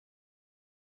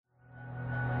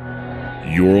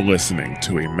You're listening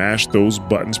to a Mash Those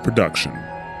Buttons production.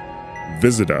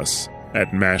 Visit us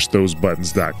at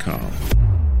mashthosebuttons.com.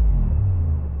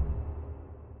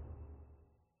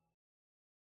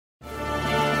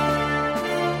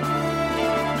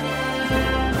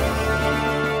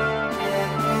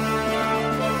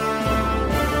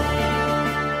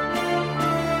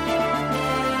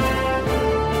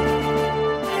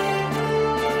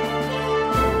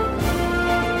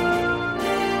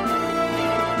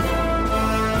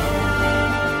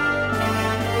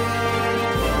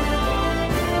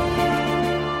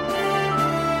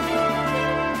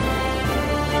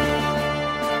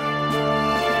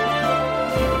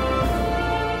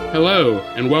 Hello,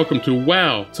 and welcome to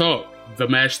WoW Talk, the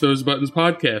Mash Those Buttons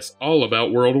podcast, all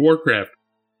about World of Warcraft.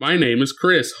 My name is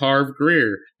Chris Harv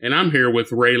Greer, and I'm here with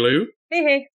Raylu.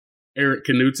 Hey. Eric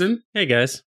Knutson. Hey,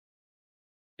 guys.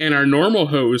 And our normal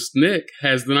host, Nick,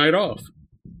 has the night off.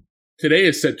 Today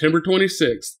is September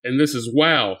 26th, and this is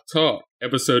WoW Talk,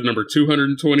 episode number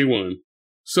 221.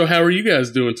 So how are you guys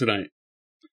doing tonight?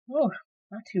 Oh,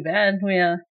 not too bad.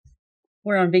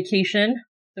 We're on vacation.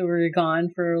 So we were gone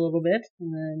for a little bit,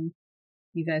 and then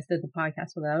you guys did the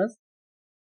podcast without us.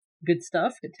 Good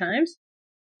stuff, good times.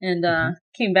 And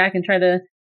came back and tried to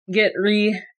get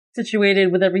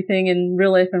re-situated with everything in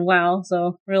real life and WoW.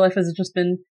 So real life has just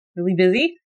been really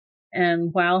busy,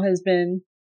 and WoW has been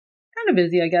kind of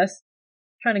busy, I guess.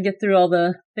 Trying to get through all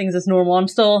the things that's normal. I'm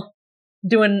still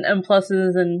doing M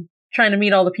pluses and trying to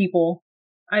meet all the people.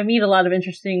 I meet a lot of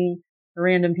interesting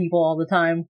random people all the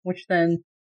time, which then,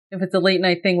 if it's a late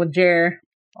night thing with Jer,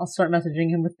 I'll start messaging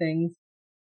him with things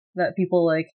that people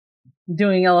like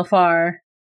doing LFR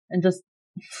and just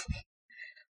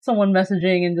someone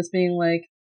messaging and just being like,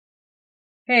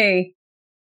 hey,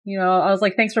 I was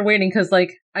like, thanks for waiting, because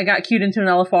like I got queued into an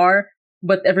LFR,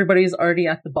 but everybody's already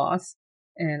at the boss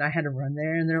and I had to run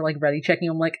there and they're like ready checking.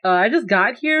 I'm like, I just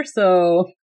got here, so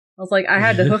I was like, I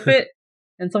had to hoof it,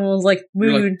 and someone was like,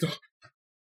 mood.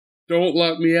 Don't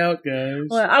lock me out, guys.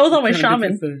 Well, I was on my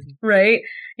shaman, right?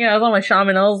 Yeah, I was on my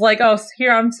shaman. I was like, oh,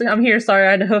 here, I'm here. Sorry,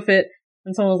 I had to hoof it.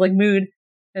 And someone was like, mood.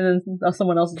 And then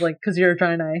someone else was like, because you're a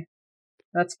Draenei.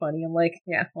 That's funny. I'm like,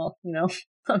 yeah, well,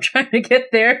 I'm trying to get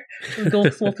there.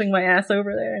 Gulp wolfing my ass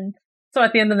over there. And so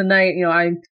at the end of the night,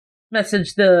 I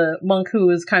messaged the monk who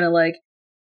was kind of like,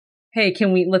 hey,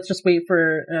 let's just wait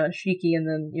for Shiki, and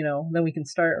then, then we can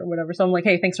start or whatever. So I'm like,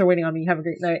 hey, thanks for waiting on me. Have a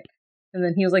great night. And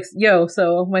then he was like, yo,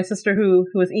 so my sister who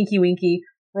was Inky Winky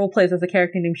roleplays as a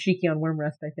character named Shiki on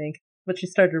Wormrest, I think. But she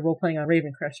started roleplaying on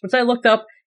Ravencrest, which I looked up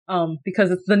because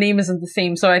the name isn't the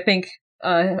same. So I think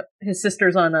his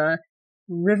sister's on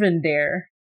Rivendare.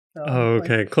 So,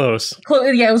 okay, close.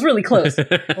 Yeah, it was really close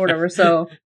or whatever. So,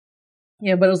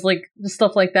 yeah, but it was like just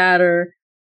stuff like that or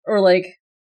like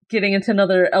getting into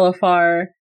another LFR.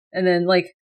 And then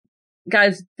like,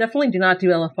 guys, definitely do not do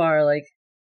LFR like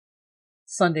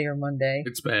Sunday or Monday.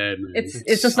 It's bad, man.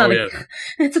 It's just not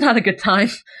it's not a good time.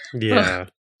 Yeah.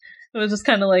 It was just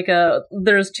kind of like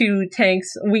there's two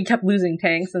tanks. We kept losing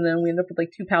tanks, and then we ended up with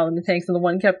like two paladin tanks, and the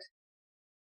one kept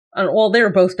they were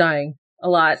both dying a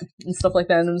lot and stuff like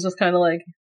that, and it was just kind of like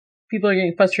people are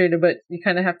getting frustrated, but you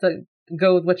kind of have to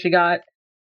go with what you got.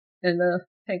 And the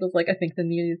tank was like, I think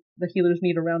the healers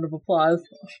need a round of applause.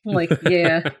 I'm like,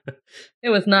 yeah. It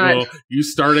was not. Well, you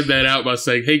started that out by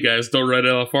saying, hey guys, don't run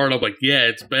LFR. And I'm like, yeah,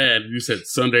 it's bad. You said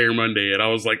Sunday or Monday. And I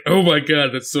was like, oh my God,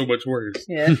 that's so much worse.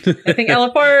 Yeah. I think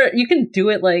LFR, you can do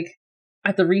it like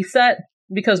at the reset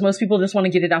because most people just want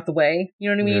to get it out the way. You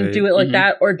know what I mean? Right. Do it like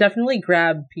that, or definitely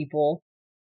grab people.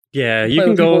 Yeah, you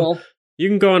can go. You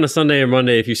can go on a Sunday or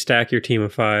Monday if you stack your team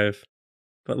of 5.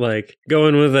 But like go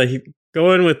in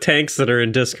with tanks that are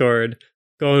in Discord,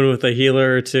 going with a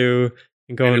healer or two,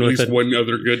 and going and at with least one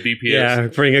other good DPS. Yeah,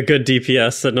 bring a good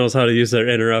DPS that knows how to use their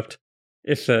interrupt.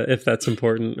 If that's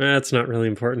important. That's not really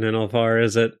important in LFR,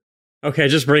 is it? Okay,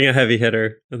 just bring a heavy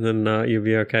hitter, and then you'll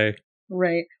be okay.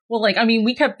 Right. Well, like, I mean,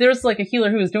 there's like a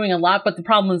healer who was doing a lot, but the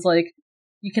problem is like,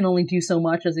 you can only do so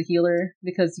much as a healer,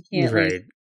 because you can't, right. Like,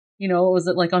 what was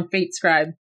it like on Fate Scribe?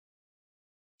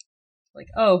 Like,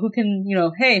 oh, who can,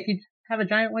 hey, if you have a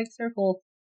giant white circle,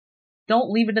 don't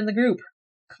leave it in the group.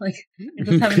 Like, you're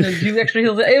just having to do extra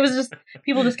heals. It was just,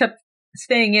 people just kept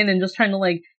staying in and just trying to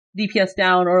like DPS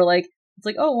down, or like, it's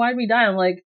like, oh, why'd we die? I'm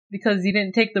like, because you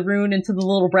didn't take the rune into the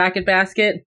little bracket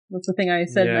basket. That's the thing I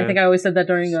said. Yeah. I think I always said that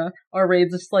during our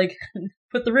raids. Just like,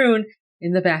 put the rune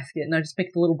in the basket, and I just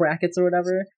picked the little brackets or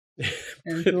whatever.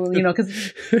 And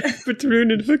because put the rune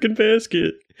in the fucking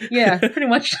basket. Yeah, pretty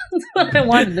much. That's what I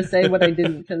wanted to say, but I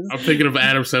didn't. Cause I'm thinking of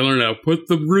Adam Sandler now. Put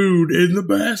the rune in the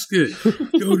basket.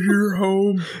 Go to your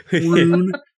home,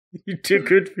 rune. You too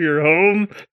good for your home.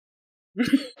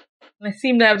 I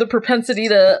seem to have the propensity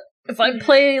to, if I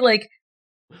play, like,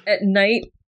 at night,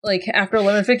 like, after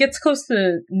 11, if it gets close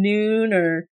to noon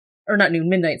or not noon,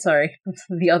 midnight, sorry.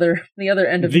 The other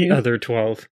end of the noon. other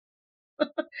 12.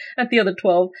 At the other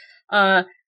 12.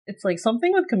 It's like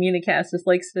something with Communicast just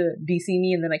likes to DC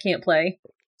me and then I can't play.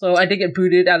 So I did get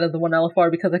booted out of the one LFR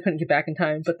because I couldn't get back in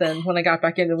time. But then when I got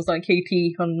back in, it was on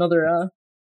KT on another,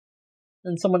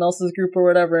 in someone else's group or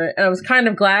whatever. And I was kind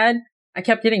of glad I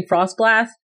kept getting Frostblast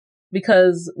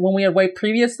because when we had wiped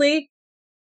previously,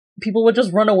 people would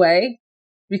just run away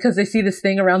because they see this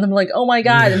thing around them like, oh my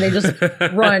god, and they just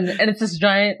run. And it's this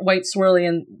giant white swirly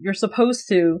and you're supposed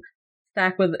to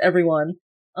stack with everyone.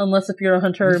 Unless if you're a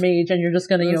hunter or mage and you're just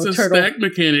gonna, That's a turtle. stack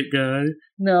mechanic guy.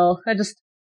 No,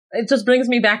 it just brings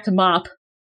me back to Mop,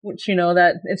 which,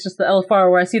 that it's just the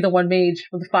LFR where I see the one mage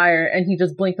with the fire and he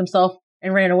just blinked himself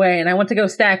and ran away. And I went to go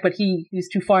stack, but he was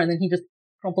too far and then he just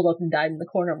crumpled up and died in the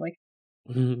corner. I'm like,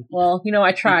 well,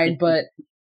 I tried, but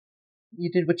you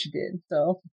did what you did.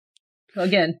 So,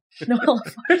 again, no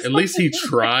LFRs. At least he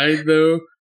tried, though,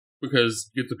 because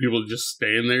get the people to just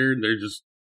stand there and they're just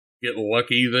get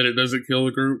lucky that it doesn't kill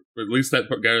the group. But at least that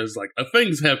guy is like, a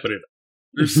thing's happening.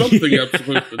 There's something I'm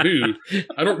supposed to do.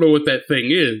 I don't know what that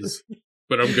thing is,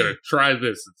 but I'm going to try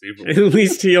this and see if it At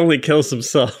least he only kills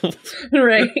himself.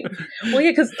 Right. Well,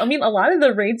 yeah, because, a lot of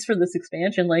the raids for this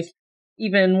expansion, like,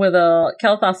 even with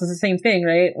Kalthos is the same thing,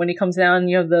 right? When he comes down,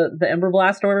 you have the Ember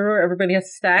Blast order, everybody has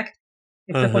to stack.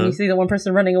 Except when you see the one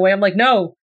person running away, I'm like,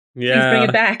 no! Please bring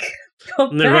it back.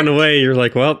 When they run away, you're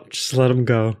like, well, just let them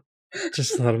go.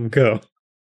 Just let them go.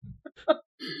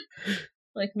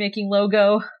 Like making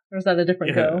logo, or is that a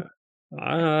different go?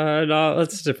 No,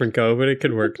 that's a different go, but it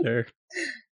could work there.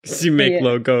 Because you make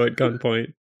logo at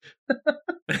gunpoint.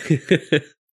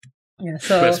 Yeah,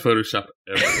 so best Photoshop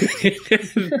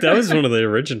ever. That was one of the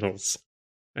originals,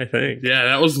 I think. Yeah,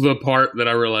 that was the part that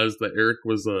I realized that Eric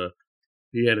was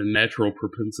he had a natural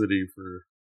propensity for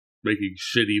making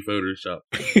shitty Photoshop,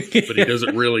 but he does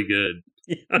it really good.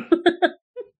 Yeah.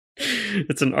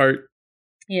 It's an art.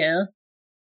 Yeah.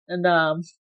 And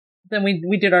then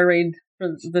we did our raid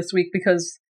for this week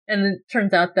and it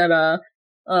turns out that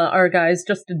our guys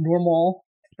just did normal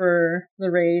for the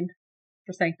raid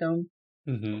for Sanctum.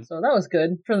 Mm-hmm. So that was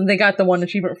good. They got the one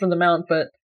achievement for the mount, but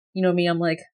me, I'm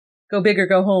like, go big or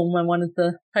go home. I wanted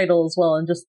the title as well, and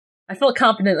I felt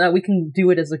confident that we can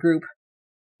do it as a group,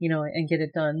 and get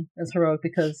it done as heroic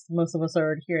because most of us are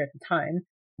already here at the time.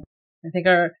 I think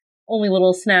our only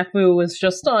little snafu was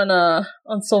just on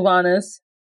Sylvanas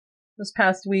this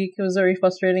past week. It was very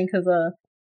frustrating because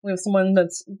we have someone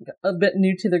that's a bit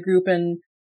new to the group, and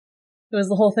it was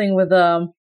the whole thing with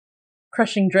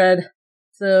Crushing Dread.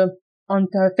 It's on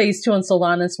phase 2 on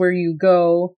Sylvanas where you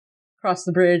go across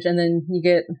the bridge and then you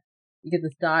get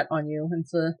this dot on you, and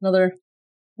it's another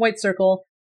white circle.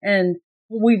 And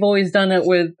we've always done it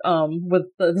with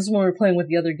this is when we were playing with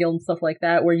the other guild and stuff like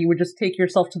that, where you would just take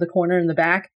yourself to the corner in the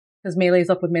back because melee's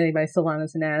up with melee by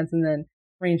Sylvanas and ads, and then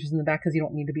range is in the back because you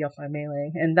don't need to be up by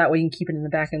melee, and that way you can keep it in the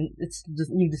back and it's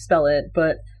just you dispel it.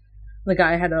 But the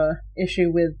guy had a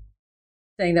issue with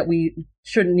saying that we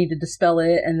shouldn't need to dispel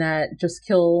it and that just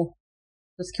kill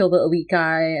the elite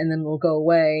guy and then it'll go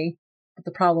away. But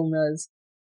the problem is,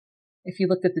 if you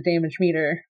looked at the damage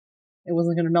meter, it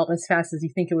wasn't going to melt as fast as you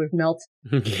think it would melt.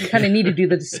 You kind of need to do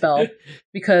the dispel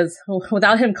because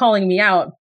without him calling me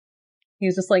out, he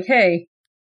was just like, hey,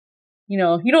 you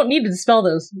don't need to dispel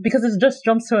those because it just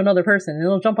jumps to another person and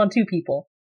it'll jump on 2 people.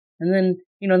 And then,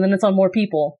 then it's on more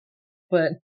people.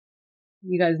 But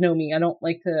you guys know me. I don't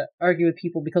like to argue with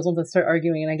people because once I start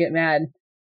arguing and I get mad,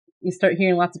 you start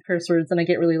hearing lots of curse words and I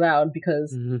get really loud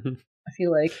because I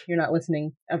feel like you're not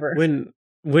listening ever.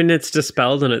 When it's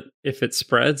dispelled and if it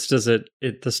spreads, does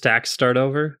the stacks start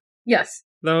over? Yes.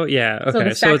 Though, yeah, okay. So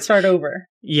the stacks start over.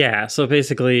 Yeah, so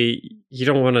basically, you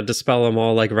don't want to dispel them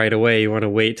all like right away. You want to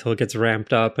wait till it gets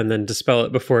ramped up and then dispel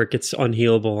it before it gets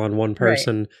unhealable on one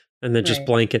person, and then just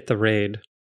blanket the raid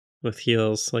with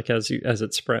heals like as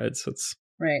it spreads. It's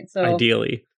right. So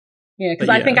ideally, yeah, because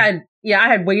I think I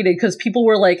had waited because people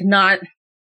were like not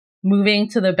moving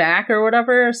to the back or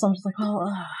whatever. So I'm just like,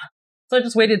 So I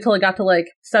just waited till it got to like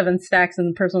 7 stacks,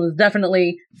 and the person was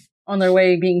definitely on their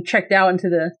way being checked out into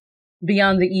the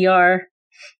beyond the ER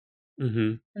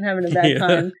and having a bad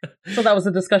time. So that was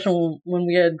a discussion when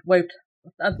we had wiped.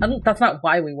 That's not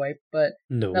why we wiped, but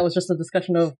that was just a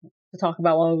discussion to talk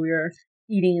about while we were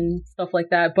eating and stuff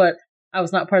like that. But I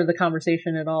was not part of the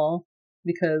conversation at all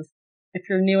because if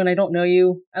you're new and I don't know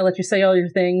you, I let you say all your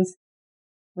things.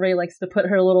 Ray likes to put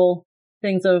her little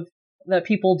things that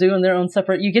people do in their own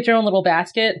separate. You get your own little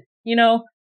basket,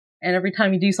 And every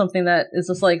time you do something that is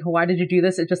just like, why did you do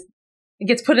this? It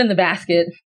gets put in the basket.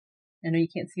 I know you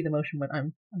can't see the motion, but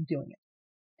I'm doing it.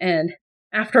 And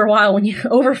after a while, when you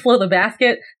overflow the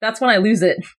basket, that's when I lose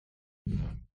it.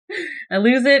 I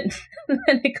lose it, and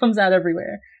then it comes out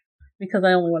everywhere because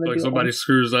I only want to do it. Like somebody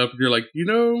screws up, you're like,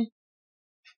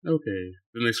 okay.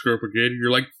 Then they screw up again, you're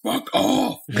like, fuck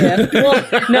off! Yeah.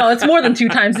 Well, no, it's more than 2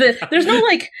 times. There's no,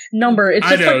 like, number. It's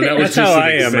just I know, like that's how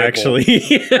I am, actually.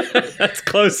 That's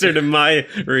closer to my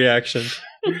reaction.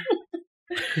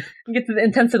 Get to the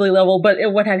intensity level, but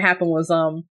what had happened was,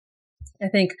 I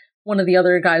think one of the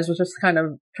other guys was just kind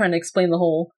of trying to explain the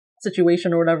whole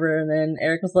situation or whatever, and then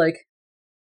Eric was like,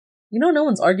 no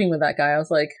one's arguing with that guy. I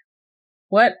was like,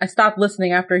 what? I stopped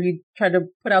listening after he tried to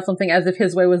put out something as if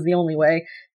his way was the only way,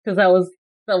 because that was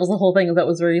the whole thing. That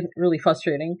was very, really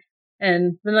frustrating.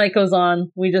 And the night goes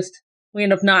on. We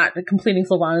end up not completing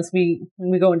Sylvanas.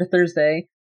 When we go into Thursday,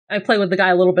 I play with the guy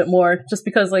a little bit more, just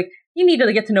because, like, you needed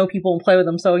to get to know people and play with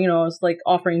them. So, I was, like,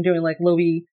 doing, like,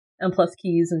 Lobby M+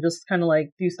 keys and just kind of,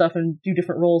 like, do stuff and do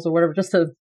different roles or whatever, just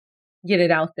to get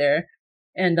it out there.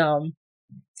 And,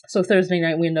 so Thursday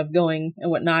night we end up going and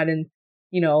whatnot. And,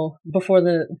 before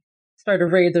the start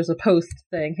of raid, there's a post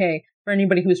saying, hey, for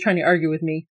anybody who's trying to argue with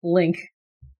me, link.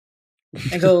 I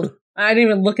didn't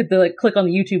even look at click on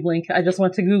the YouTube link. I just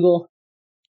went to Google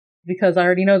because I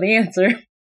already know the answer.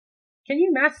 Can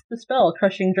you mask the spell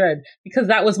Crushing Dread? Because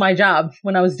that was my job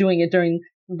when I was doing it during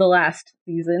the last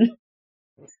season.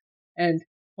 And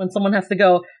when someone has to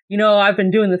go, I've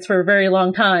been doing this for a very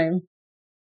long time,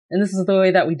 and this is the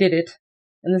way that we did it,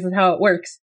 and this is how it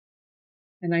works.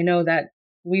 And I know that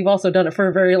we've also done it for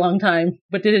a very long time,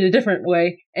 but did it a different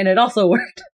way, and it also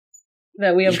worked.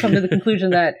 That we have come to the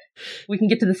conclusion that we can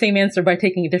get to the same answer by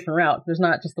taking a different route. There's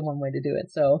not just the one way to do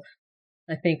it. So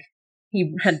I think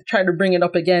he had tried to bring it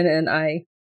up again, and I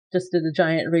just did a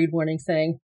giant raid warning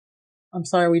saying, I'm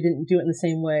sorry we didn't do it in the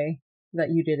same way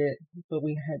that you did it, but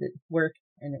we had it work,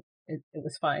 and it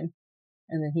was fine.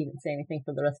 And then he didn't say anything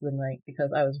for the rest of the night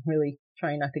because I was really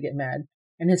trying not to get mad.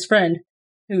 And his friend,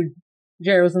 who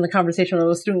Jared was in the conversation with,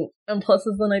 was doing M+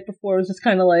 the night before, was just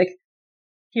kind of like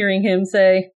hearing him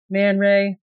say, man,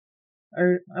 Ray,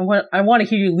 I want to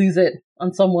hear you lose it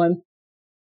on someone.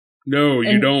 No,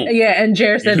 you don't. Yeah, and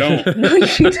Jared said, no,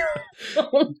 you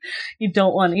don't. You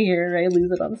don't want to hear Ray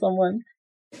lose it on someone.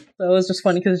 So it was just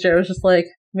funny because Jared was just like,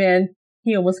 man,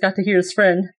 he almost got to hear his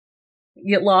friend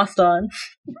get lost on.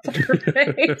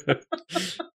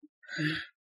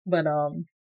 But,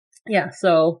 yeah,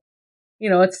 so,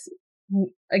 it's,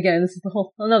 again, this is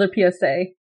another PSA.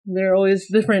 There are always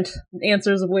different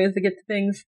answers of ways to get to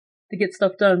things, to get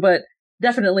stuff done, but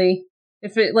definitely,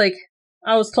 if it,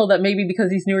 I was told that maybe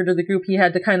because he's newer to the group, he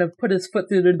had to kind of put his foot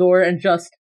through the door and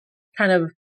just kind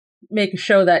of make a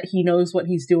show that he knows what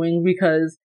he's doing,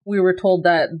 because we were told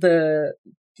that the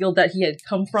guild that he had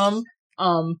come from,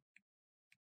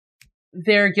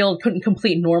 their guild couldn't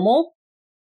complete normal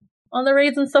on the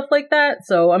raids and stuff like that.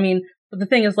 So, I mean, but the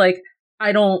thing is,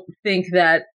 I don't think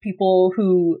that people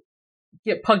who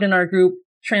get pugged in our group,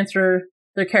 transfer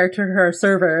their character to our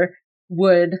server,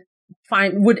 would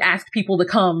ask people to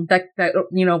come that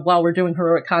while we're doing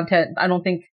heroic content. I don't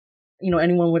think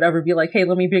anyone would ever be like, hey,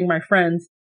 let me bring my friends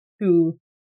who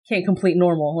can't complete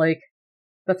normal.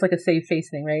 That's like a save face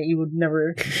thing, right? You would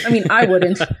never, I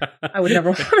wouldn't. I would never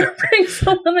want to bring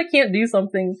someone that can't do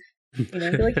something, be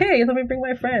like, hey, let me bring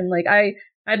my friend. I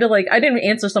had to, I didn't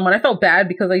answer someone. I felt bad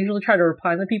because I usually try to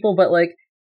reply to people, but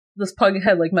this pug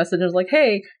had messages like,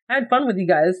 hey, I had fun with you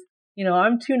guys.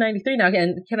 I'm 293 now,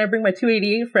 and can I bring my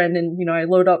 288 friend? And, I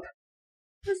load up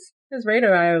his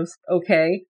radar. I was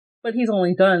okay, but he's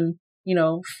only done,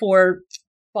 4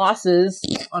 bosses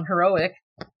on heroic,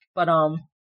 but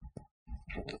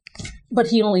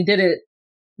he only did it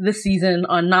this season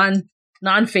on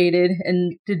non-faded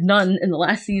and did none in the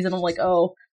last season. I'm like,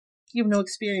 oh, you have no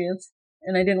experience.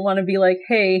 And I didn't want to be like,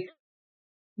 hey,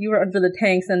 you were under the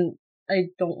tanks, and I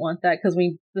don't want that because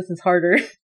this is harder.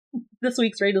 This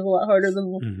week's raid is a lot harder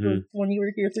than when you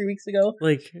were here 3 weeks ago.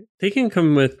 They can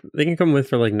come with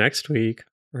for next week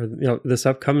or this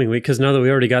upcoming week, because now that we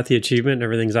already got the achievement and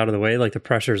everything's out of the way, the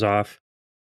pressure's off.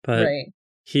 But right.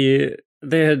 It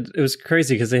was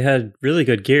crazy because they had really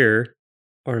good gear,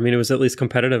 or it was at least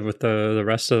competitive with the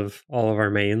rest of all of our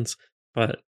mains,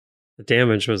 but the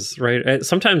damage was right.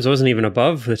 Sometimes it wasn't even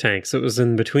above the tanks; it was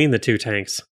in between the 2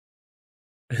 tanks.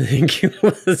 I think it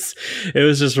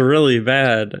was just really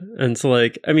bad. And so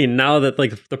now that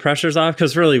the pressure's off,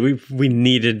 because really we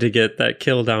needed to get that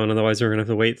kill down, otherwise we were gonna have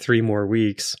to wait 3 more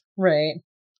weeks, right?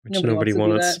 Which nobody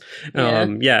wants.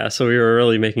 Yeah. So we were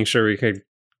really making sure we could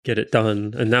get it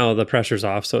done. And now the pressure's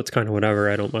off, so it's kind of whatever.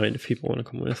 I don't mind if people want to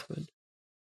come with, but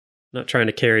not trying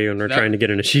to carry you and we're trying to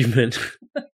get an achievement.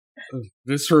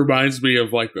 This reminds me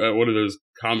of like one of those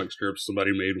comic strips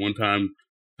somebody made one time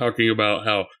talking about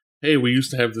how, hey, we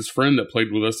used to have this friend that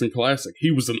played with us in Classic.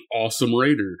 He was an awesome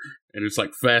raider. And it's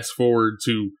like fast forward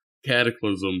to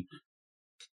Cataclysm,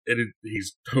 and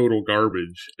he's total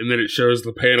garbage. And then it shows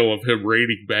the panel of him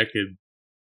raiding back in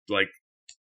like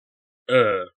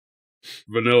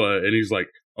vanilla, and he's like,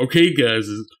 okay, guys,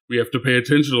 we have to pay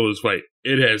attention to this fight.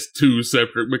 It has 2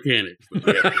 separate mechanics that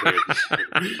we have to pay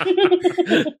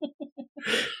attention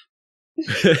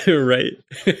to. Right.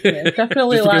 Yeah,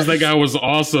 definitely. Just because that guy was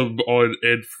awesome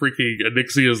in freaking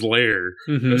Anixia's Lair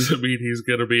doesn't mean he's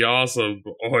going to be awesome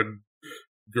on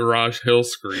Garage Hill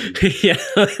Screen. Yeah,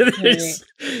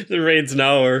 the raids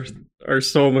now are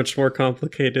so much more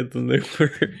complicated than they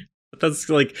were. That's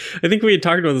like, I think we had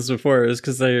talked about this before, is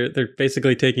because they're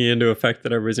basically taking into effect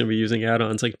that everybody's going to be using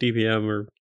add-ons like DBM or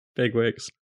bigwigs,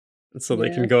 and so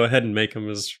they can go ahead and make them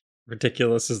as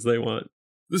ridiculous as they want.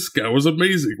 This guy was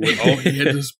amazing when all he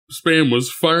had to spam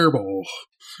was Fireball.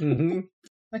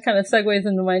 That kind of segues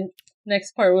into my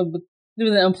next part with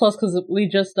doing the M+, because we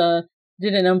just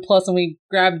did an M+, and we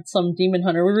grabbed some Demon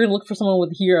Hunter. We were going to look for someone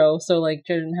with Hero, so like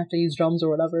Jared didn't have to use drums or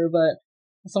whatever, but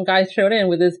some guy showed in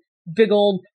with his big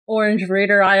old orange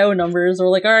Raider IO numbers. We're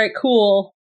like, alright,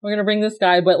 cool, we're going to bring this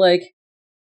guy, but like,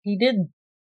 he did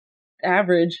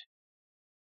average.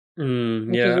 Yeah,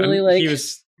 really, like, he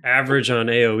was average on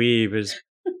AoE, but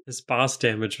his boss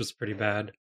damage was pretty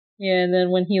bad. Yeah, and then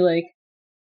when he like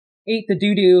ate the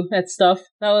doo-doo at stuff,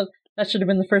 that should have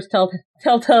been the first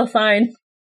telltale sign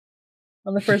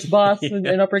on the first boss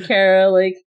in Upper Kara.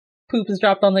 Like, poop is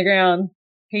dropped on the ground.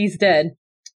 He's dead.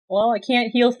 Well, I can't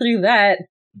heal through that.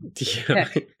 Yeah.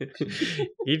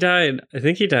 He died. I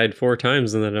think he died 4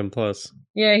 times in that M+.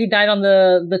 Yeah, he died on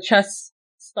the chest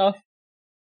stuff.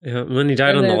 Yeah, when he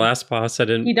died on the last boss, I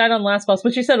didn't. He died on the last boss,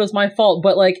 which you said was my fault,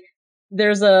 but like,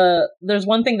 there's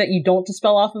one thing that you don't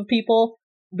dispel off of people,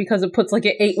 because it puts like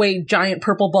 8-way giant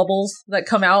purple bubbles that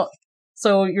come out.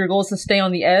 So your goal is to stay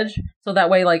on the edge, so that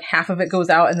way like half of it goes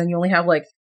out, and then you only have like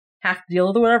half to deal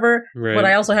with or whatever. Right. But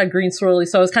I also had green swirly,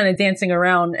 so I was kind of dancing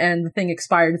around, and the thing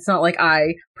expired. It's not like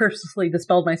I purposely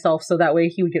dispelled myself so that way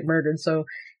he would get murdered. So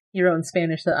he wrote in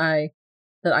Spanish that I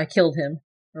killed him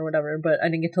or whatever, but I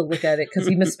didn't get to look at it because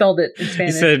he misspelled it in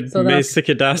Spanish. He said, so "Me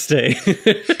siquidaste."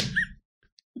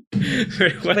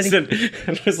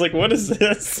 I was like, what is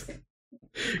this?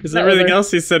 Because everything else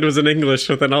he said was in English,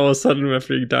 but then all of a sudden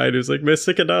after he died, he was like, "Me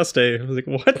siquidaste." I was like,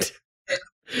 what?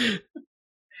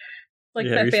 Like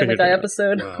that Family Guy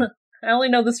episode. Wow. I only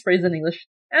know this phrase in English.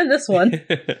 And this one.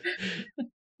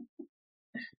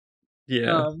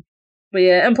 Yeah. But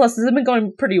yeah, M+ has been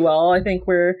going pretty well. I think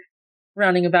we're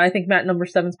rounding about. I think Matt number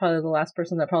 7 is probably the last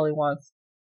person that probably wants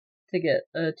to get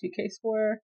a 2K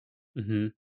score. Mm-hmm.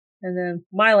 And then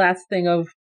my last thing of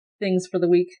things for the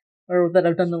week, or that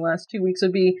I've done the last 2 weeks,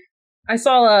 would be, I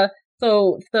saw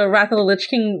so the Wrath of the Lich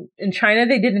King in China,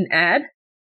 they did an ad,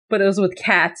 but it was with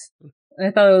cats. And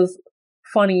I thought it was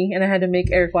funny, and I had to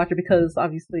make Eric watch it because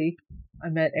obviously I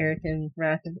met Eric in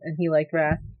Wrath, and he liked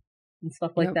Wrath and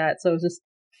stuff like that. So it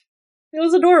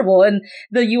was adorable. And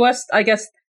the US, I guess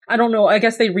they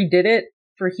redid it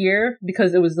for here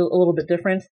because it was a little bit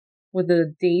different with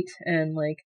the date. And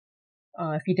like,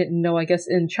 if you didn't know, I guess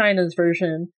in China's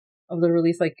version of the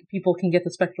release, like, people can get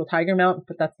the Spectral Tiger mount,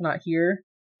 but that's not here.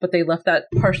 But they left that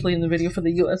partially in the video for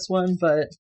the US one. But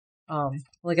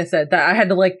like I said, that I had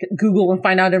to like Google and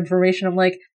find out information. I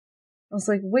was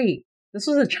like, wait, this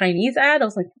was a Chinese ad? I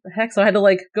was like, what the heck? So I had to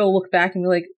like go look back and be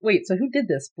like, wait, so who did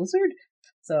this? Blizzard?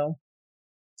 So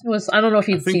it was, I don't know if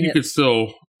you'd seen it. I think you could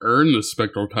still earn the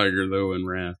Spectral Tiger though in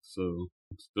Wrath, so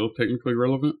it's still technically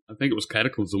relevant. I think it was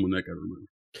Cataclysm when that got removed.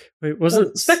 Wait,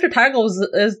 wasn't Spectral Tiger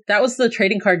that was the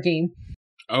trading card game.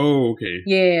 Oh, okay.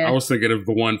 Yeah. I was thinking of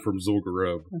the one from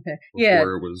Zul'Gurub. Okay.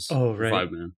 Before it was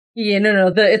 5-man. Yeah,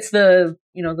 no. It's the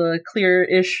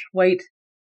clear-ish white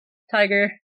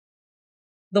tiger.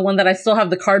 The one that I still have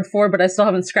the card for, but I still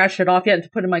haven't scratched it off yet to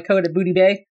put in my code at Booty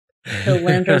Bay. The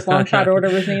Landros Longshot or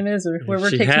whatever his name is, or whoever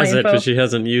takes my info. She has it, but she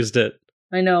hasn't used it.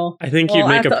 I know. I think you'd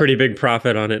make a pretty big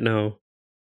profit on it now.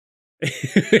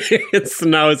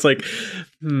 It's like,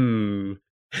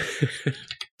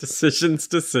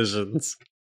 decisions.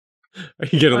 Are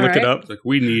you gonna look it up? It's like,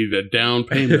 we need a down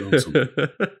payment on something.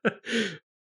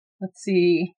 Let's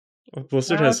see. Well,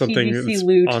 Blizzard has something that's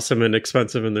awesome and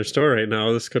expensive in their store right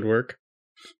now. This could work.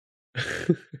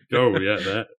 Oh, yeah,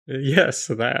 that. Yes,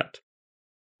 that.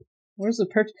 Where's the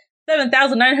purchase?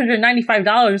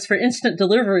 $7,995 for instant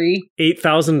delivery.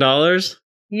 $8,000?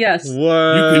 Yes.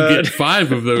 What? You can get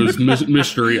 5 of those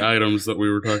mystery items that we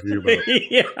were talking about.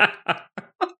 Yeah.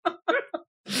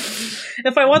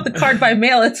 If I want the card by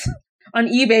mail, it's on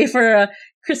eBay for a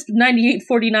crisp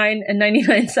 $98.49 and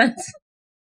 99 cents.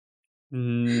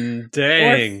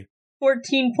 Dang. Or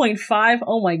 14.5.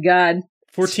 Oh my god.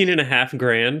 14.5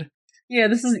 grand. Yeah,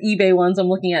 this is eBay ones I'm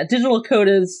looking at. Digital code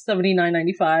is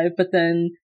 $79.95, but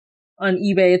then on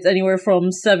eBay it's anywhere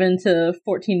from 7 to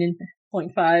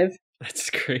 14.5. That's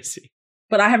crazy.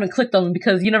 But I haven't clicked on them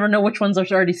because you never know which ones are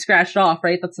already scratched off,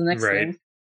 right? That's the next thing.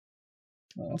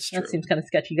 Well, that seems kind of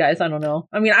sketchy, guys. I don't know.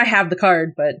 I mean, I have the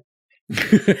card, but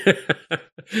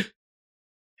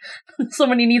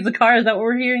somebody needs a car. Is that what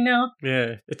we're hearing now?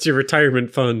 Yeah, it's your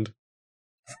retirement fund.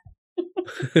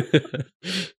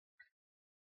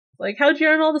 Like, how'd you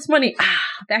earn all this money?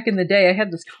 Back in the day, I had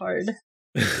this card.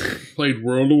 Played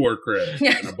World of Warcraft,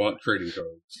 and I bought trading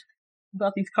cards.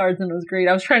 Bought these cards, and it was great.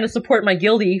 I was trying to support my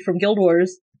guildie from Guild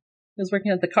Wars. I was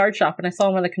working at the card shop, and I saw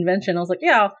him at a convention. I was like,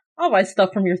 yeah, I'll buy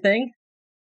stuff from your thing.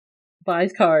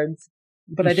 Buys cards.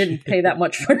 But I didn't pay that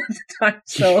much for it at the time,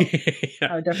 so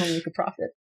I would definitely make a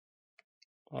profit.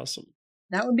 Awesome.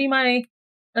 That would be my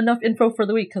enough info for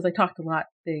the week, because I talked a lot.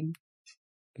 Thing.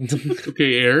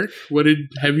 Okay, Eric, what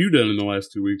have you done in the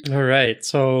last 2 weeks? All right,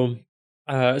 so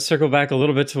circle back a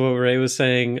little bit to what Ray was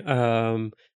saying.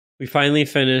 We finally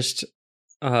finished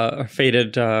a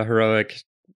fated heroic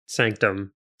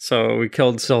sanctum. So we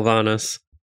killed Sylvanas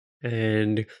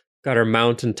and got our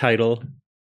mount and title.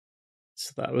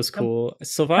 So that was cool.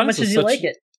 Sylvanas, how much did you like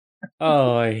it?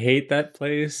 Oh, I hate that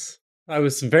place. I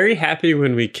was very happy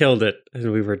when we killed it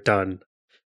and we were done.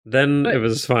 Then it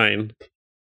was fine.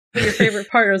 But your favorite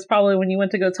part was probably when you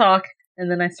went to go talk, and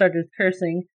then I started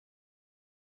cursing.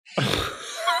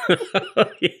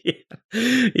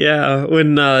 Yeah,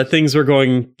 when things were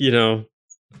going,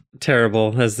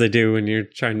 terrible, as they do when you're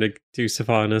trying to do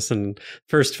Sylvanas, and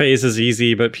first phase is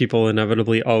easy, but people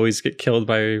inevitably always get killed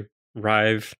by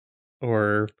Rive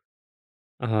or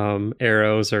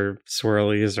arrows or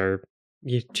swirlies or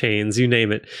chains, you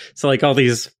name it. So like all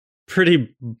these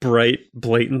pretty bright,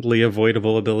 blatantly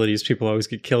avoidable abilities people always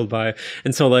get killed by.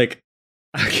 And so like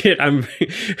I queued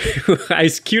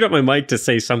up my mic to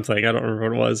say something. I don't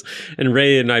remember what it was. And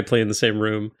Ray and I play in the same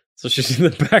room. So she's in the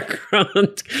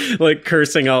background, like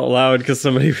cursing out loud because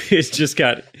somebody just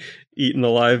got eaten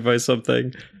alive by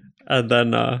something. And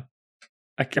then, but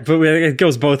it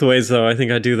goes both ways though. I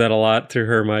think I do that a lot through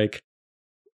her mic.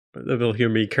 They'll hear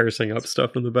me cursing up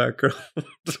stuff in the background.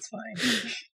 It's fine.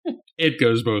 It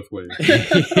goes both ways.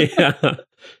 Yeah.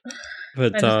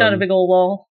 But I just got a big old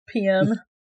wall PM.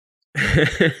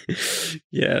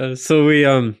 Yeah, so we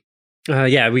got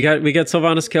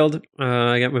Sylvanas killed.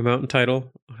 I got my mountain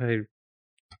title. It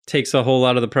takes a whole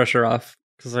lot of the pressure off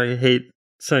because I hate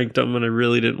Sanctum and I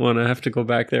really didn't want to have to go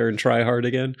back there and try hard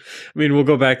again. I mean, we'll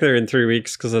go back there in 3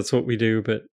 weeks because that's what we do,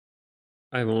 but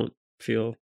I won't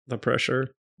feel the pressure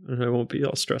and I won't be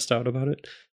all stressed out about it.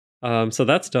 So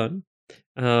that's done.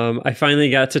 I finally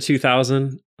got to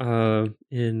 2000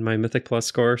 in my Mythic Plus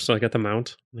score, so I got the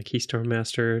mount, the Keystone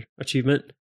Master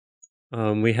achievement.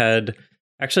 We had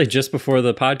actually just before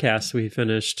the podcast, we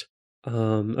finished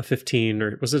a 15,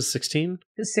 or was it a 16? It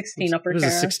was 16 upper Kara. It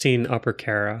was a 16 upper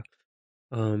Kara.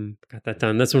 Got that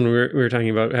done. That's when we were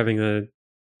talking about having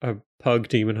a pug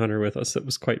demon hunter with us that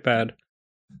was quite bad.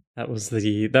 That was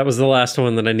the last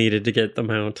one that I needed to get the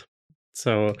mount.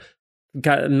 So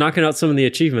got knocking out some of the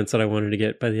achievements that I wanted to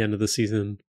get by the end of the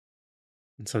season.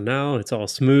 And so now it's all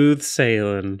smooth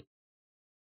sailing.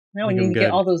 Now we need to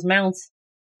get all those mounts.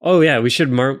 Oh yeah, we should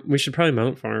probably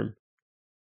mount farm.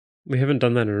 We haven't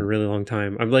done that in a really long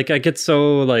time. I get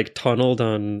so like tunneled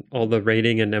on all the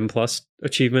rating and M+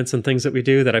 achievements and things that we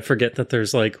do that I forget that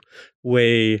there's like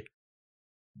way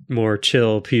more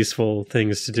chill, peaceful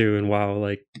things to do in WoW,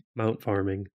 like mount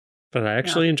farming. But I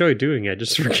actually enjoy doing it. I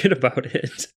just forget about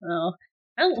it. Oh,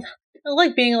 I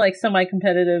like being like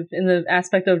semi-competitive in the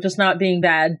aspect of just not being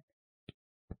bad.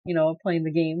 Playing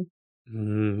the game.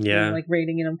 Yeah. And, like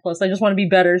rating it in plus. I just want to be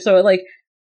better. So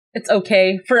it's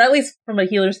okay for at least from a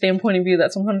healer standpoint of view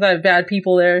that sometimes I have bad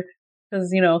people there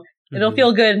because it'll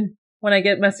feel good when I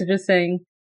get messages saying,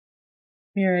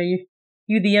 "Mira, you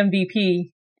the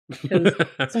MVP," because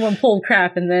someone pulled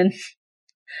crap and then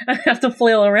I have to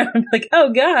flail around like,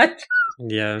 oh god.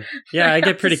 Yeah. I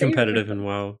get pretty competitive in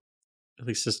WoW. At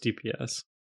least as DPS.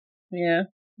 Yeah.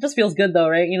 It just feels good though,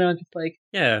 right? Just like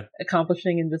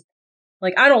accomplishing and just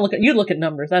like you look at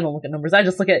numbers. I don't look at numbers. I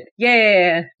just look at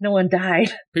no one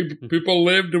died. People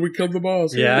lived and we killed the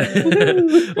boss. Yeah.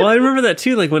 Well, I remember that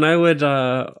too. Like when I would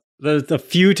the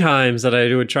few times that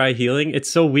I would try healing, it's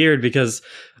so weird because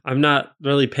I'm not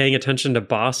really paying attention to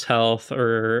boss health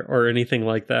or anything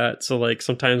like that. So like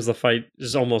sometimes the fight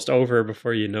is almost over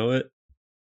before you know it.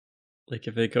 Like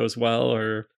if it goes well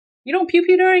or... You don't pew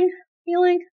during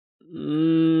healing?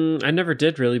 I never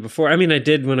did really before. I mean, I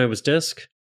did when I was disc,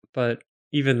 but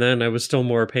even then I was still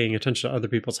more paying attention to other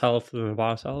people's health than the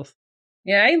boss health.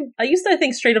 Yeah, I used to, I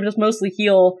think, straight up just mostly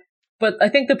heal, but I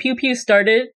think the pew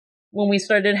started when we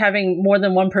started having more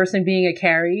than one person being a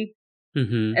carry.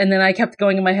 Mm-hmm. And then I kept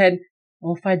going in my head,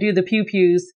 well, if I do the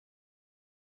pews,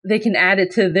 they can add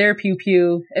it to their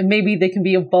pew, and maybe they can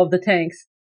be above the tanks.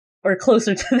 Or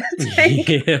closer to the tank.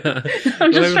 Yeah.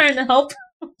 I'm just trying to help.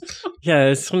 Yeah,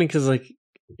 it's funny because like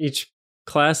each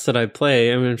class that I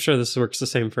play, I mean, I'm sure this works the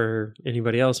same for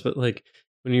anybody else, but like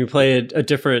when you play a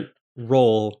different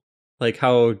role, like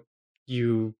how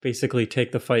you basically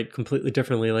take the fight completely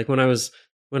differently. Like when I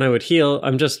would heal,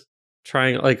 I'm just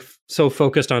trying, like, so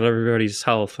focused on everybody's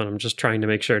health, and I'm just trying to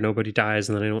make sure nobody dies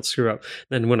and then I don't screw up.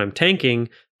 Then when I'm tanking,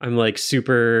 I'm like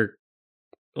super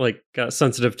like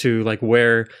sensitive to like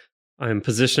where I'm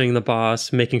positioning the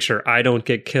boss, making sure I don't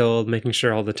get killed, making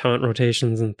sure all the taunt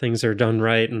rotations and things are done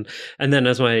right. And then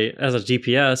as a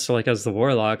DPS, so like as the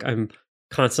warlock, I'm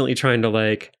constantly trying to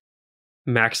like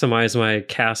maximize my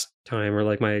cast time or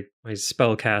like my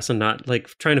spell cast, and not like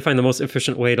trying to find the most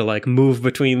efficient way to like move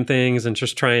between things, and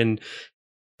just try and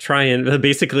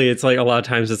basically it's like a lot of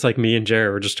times it's like me and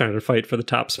Jared, we're just trying to fight for the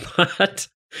top spot.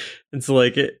 And so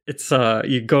like it's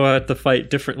you go at the fight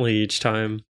differently each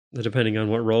time, depending on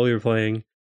what role you're playing.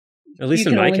 At least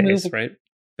in my case, right?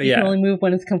 But you can only move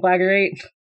when it's conflagrate.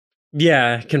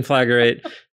 Yeah, conflagrate.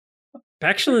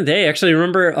 Back in the day, actually,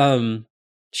 remember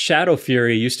Shadow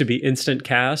Fury used to be instant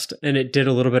cast, and it did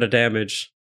a little bit of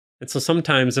damage. And so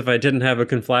sometimes if I didn't have a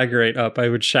conflagrate up, I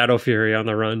would Shadow Fury on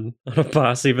the run on a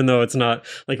boss, even though it's not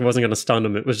like it wasn't going to stun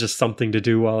him. It was just something to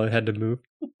do while I had to move.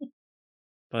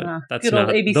 But that's good not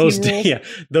old ABC those rules.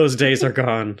 Those days are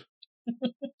gone.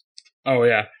 Oh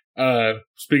yeah.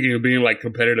 Speaking of being like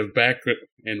competitive, back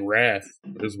in Wrath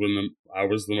is when I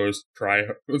was the most try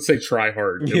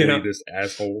hard, elitist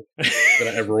asshole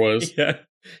that I ever was. Yeah.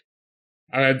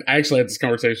 I actually had this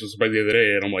conversation with somebody the other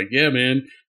day, and I'm like, yeah, man,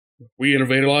 we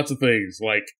innovated lots of things.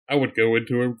 Like, I would go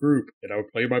into a group, and I would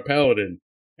play my paladin,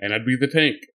 and I'd be the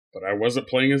tank. But I wasn't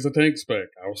playing as a tank spec.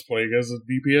 I was playing as a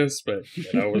DPS spec,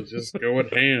 and I was just going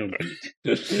ham.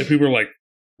 And people were like,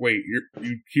 wait,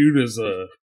 you queued as a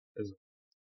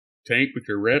tank with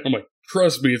your red? I'm like,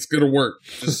 trust me, it's gonna work.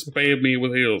 Just spam me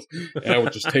with heals. And I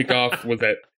would just take off with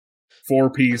that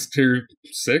 4-piece tier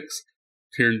 6?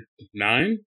 Tier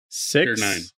 9? 6? Tier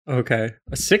 9. Okay.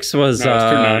 6 was tier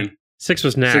 9. 6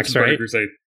 was Nax, 6 right? Burning Crusade.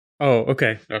 Oh,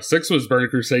 okay. 6 was Burning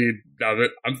Crusade. Now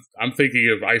I'm thinking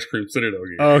of Ice Cream Citadel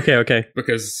here. Oh, okay.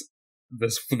 Because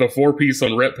the 4-piece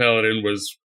on Ret Paladin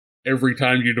was every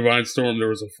time you Divine Storm, there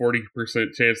was a 40%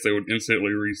 chance they would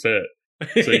instantly reset.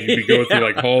 So you'd be going through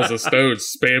like halls of stone,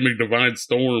 spamming Divine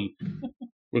Storm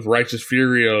with Righteous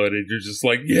Fury on, and you're just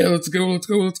like, yeah, let's go.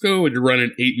 And you're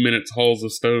running 8 minutes halls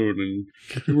of stone, and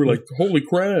you were like, holy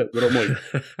crap. But I'm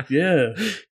like, yeah.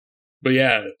 But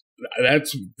yeah,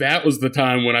 that was the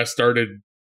time when I started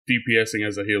DPSing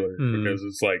as a healer, because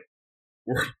it's like,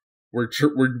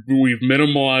 we've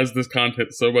minimalized this content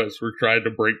so much, we're trying to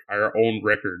break our own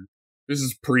record. This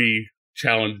is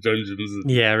pre-challenge dungeons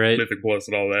and Mythic Plus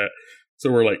and all that.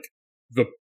 So we're like, so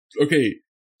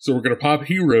we're going to pop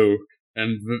hero,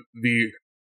 and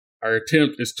our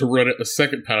attempt is to run it a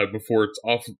second time before it's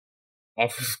off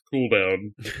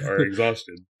cooldown or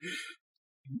exhaustion.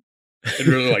 And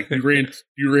we're like, you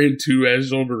ran 2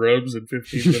 Azul rubs in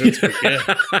 15 minutes, but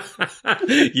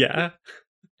yeah. Yeah.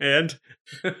 And?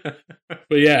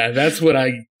 But yeah, that's when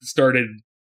I started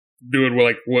doing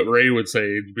like what Ray would say,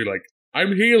 to be like,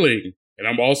 I'm healing. And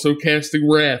I'm also casting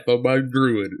Wrath on my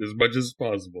druid as much as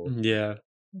possible. Yeah.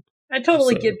 I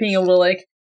totally get being able to, like,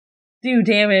 do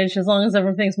damage as long as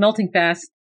everything's melting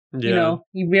fast. Yeah. You know,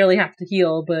 you barely have to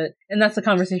heal, and that's the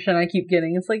conversation I keep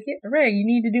getting. It's like, yeah, Ray, you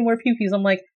need to do more pew-pews. I'm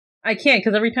like, I can't,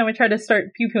 because every time I try to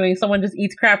start pew-pewing, someone just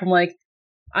eats crap. I'm like,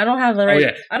 I don't have the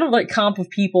right, I don't like comp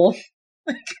of people.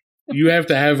 You have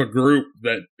to have a group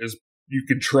that is you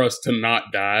can trust to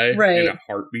not die in a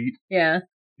heartbeat. Yeah.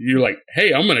 You're like,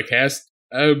 hey, I'm going to cast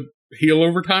heal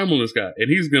over time on this guy, and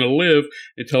he's going to live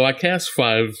until I cast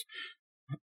 5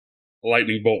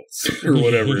 lightning bolts or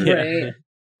whatever.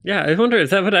 Yeah, I wonder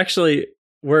if that would actually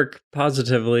work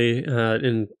positively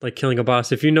in like killing a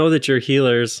boss. If you know that your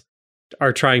healers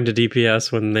are trying to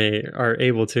DPS when they are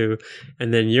able to,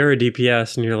 and then you're a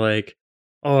DPS and you're like,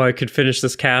 oh, I could finish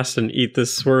this cast and eat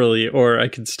this swirly, or I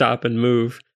could stop and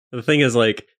move. The thing is,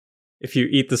 like, if you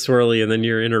eat the swirly and then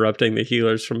you're interrupting the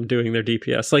healers from doing their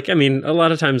DPS. Like, I mean, a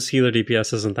lot of times healer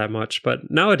DPS isn't that much, but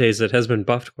nowadays it has been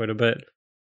buffed quite a bit.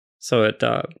 So it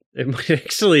might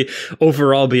actually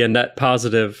overall be a net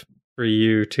positive for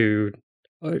you to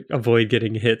avoid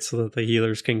getting hit so that the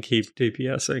healers can keep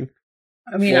DPSing.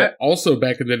 I mean, also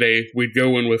back in the day, we'd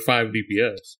go in with 5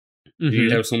 DPS. Mm-hmm.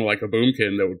 You'd have someone like a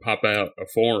Boomkin that would pop out a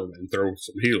form and throw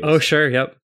some healers. Oh, sure,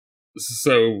 yep.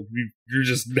 So you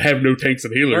just have no tanks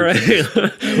and healers. Right.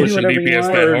 Pushing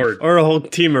DPS that hard. Or a whole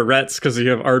team of Rets because you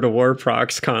have Art of War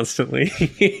procs constantly.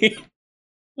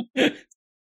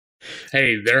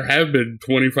 Hey, there have been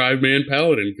 25-man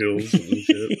Paladin kills and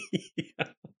shit. Yeah.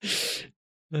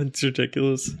 That's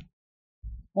ridiculous.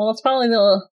 Well, that's probably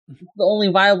the only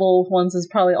viable ones is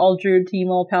probably all Druid team,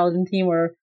 all Paladin team,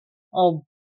 or all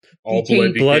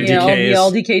DK, blood DKs.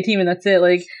 All DK team, and that's it.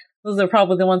 Like, those are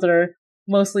probably the ones that are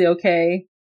mostly okay.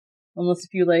 Unless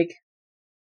if you, like,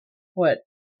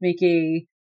 make a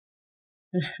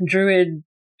Druid,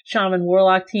 Shaman,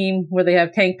 Warlock team where they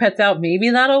have tank pets out, maybe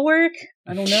that'll work.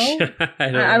 I don't know.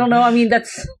 I don't know. I mean,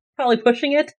 that's probably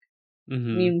pushing it.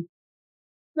 Mm-hmm. I mean,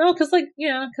 no, because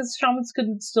Shamans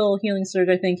could still healing surge,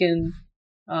 I think, in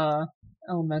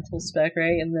elemental spec,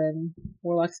 right? And then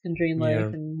Warlocks can drain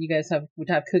life, and you guys would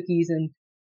have cookies, and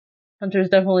Hunters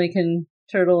definitely can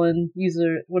turtle and use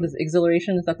their,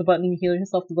 exhilaration? Is that the button you heal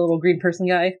yourself, the little green person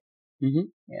guy? Mm-hmm.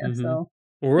 Yeah, Mm-hmm. so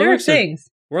there are things.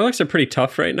 Warlocks are pretty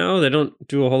tough right now. They don't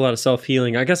do a whole lot of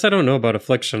self-healing. I guess I don't know about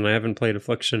Affliction. I haven't played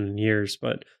Affliction in years,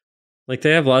 but like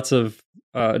they have lots of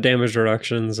damage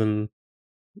reductions and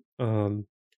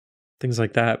things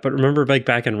like that. But remember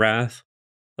back in Wrath,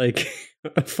 like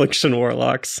Affliction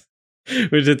Warlocks,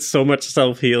 we did so much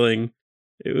self-healing.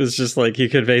 It was just like you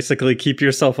could basically keep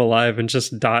yourself alive and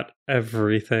just dot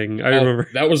everything. I remember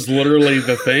that was literally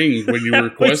the thing when you were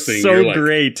questing. So you're like,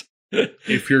 great.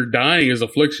 If you're dying as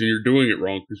Affliction, you're doing it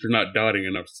wrong because you're not dotting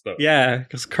enough stuff. Yeah,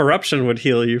 because Corruption would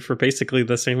heal you for basically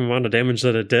the same amount of damage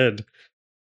that it did.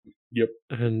 Yep.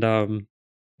 And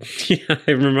yeah,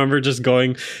 I remember just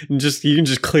going and you can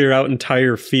just clear out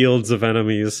entire fields of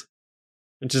enemies.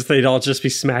 And they'd all just be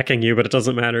smacking you, but it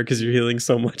doesn't matter because you're healing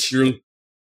so much.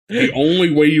 The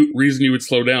only reason you would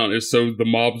slow down is so the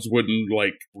mobs wouldn't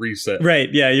like reset. Right?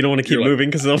 Yeah, you don't want to keep moving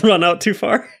because they'll run out too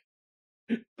far.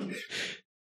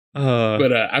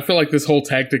 But I feel like this whole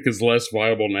tactic is less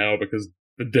viable now because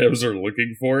the devs are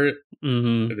looking for it.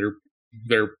 Mm-hmm.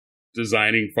 They're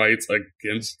designing fights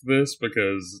against this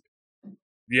because,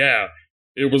 yeah,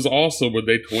 it was awesome when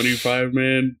they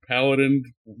 25-man Paladin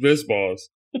this boss.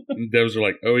 And devs are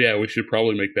like, oh yeah, we should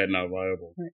probably make that not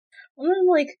viable. Right. Well, then,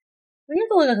 like, we have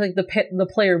to look at like the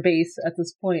player base at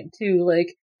this point too.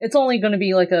 Like, it's only going to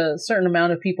be like a certain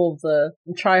amount of people, the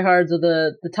tryhards or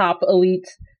the top elite,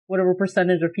 whatever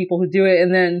percentage of people who do it,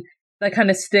 and then that kind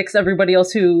of sticks. Everybody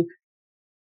else who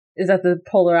is at the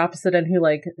polar opposite end, who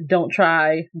like don't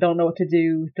try, don't know what to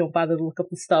do, don't bother to look up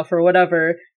the stuff or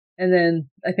whatever. And then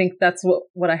I think that's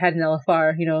what I had in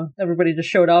LFR. You know, everybody just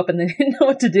showed up and they didn't know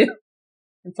what to do.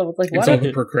 And someone's like, "It's all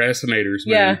the procrastinators,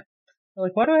 man." Yeah, they're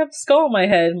like, why do I have a skull on my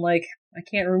head? I'm like, I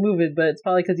can't remove it, but it's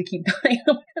probably because you keep dying.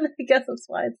 I guess that's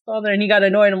why it's all there. And he got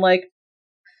annoyed. I'm like,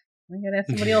 I'm gonna have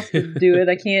somebody else to do it.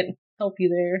 I can't help you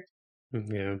there.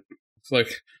 Yeah. It's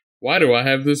like, why do I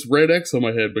have this red X on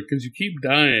my head? Because you keep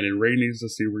dying and Ray needs to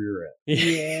see where you're at.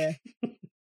 Yeah.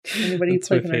 Anybody who's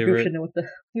playing our group should know what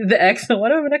the X, what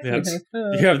do I have an X on my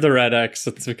head? You have the red X,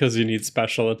 it's because you need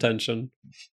special attention.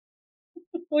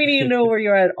 We need to know where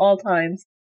you're at all times.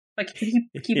 If I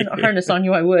could keep a harness on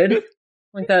you, I would.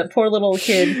 Like that poor little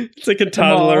kid. It's like a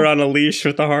toddler on a leash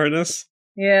with a harness.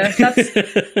 Yeah,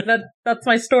 that's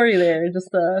my story there.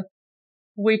 Just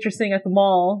waitressing at the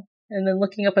mall, and then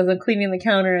looking up as I'm cleaning the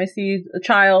counter, I see a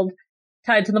child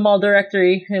tied to the mall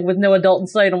directory and with no adult in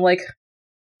sight. I'm like,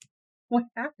 what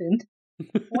happened?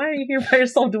 Why are you here by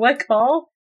yourself? Do I call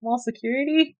mall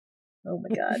security? Oh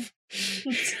my god.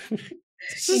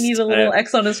 He needs a little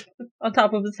X on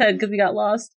top of his head because he got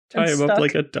lost. Tie him up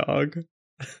like a dog.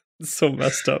 It's so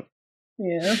messed up.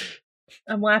 Yeah.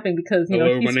 I'm laughing because,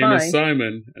 hello, he's my fine. name is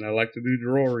Simon, and I like to do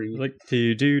drawings. Like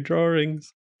to do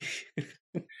drawings.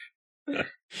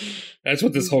 That's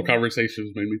what this whole conversation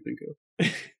has made me think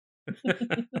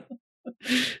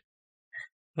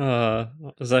of.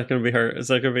 Is that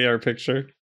gonna be our picture?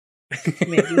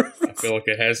 Maybe. I feel like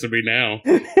it has to be now.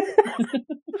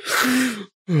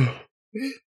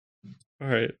 All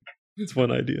right, that's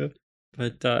one idea.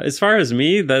 But as far as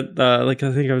me, that like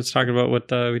I think I was talking about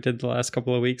what we did the last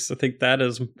couple of weeks. I think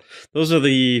those are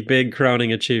the big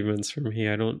crowning achievements for me.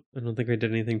 I don't think I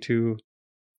did anything too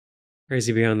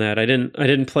crazy beyond that. I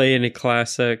didn't play any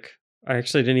classic. I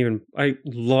actually didn't even... I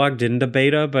logged into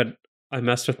beta, but I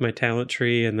messed with my talent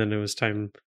tree, and then it was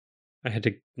time... I had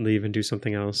to leave and do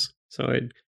something else. So I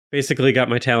basically got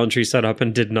my talent tree set up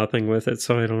and did nothing with it,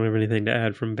 so I don't have anything to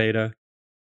add from beta.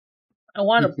 I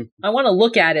want to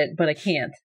look at it, but I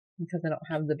can't because I don't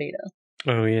have the beta.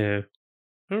 Oh, yeah.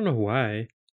 I don't know why.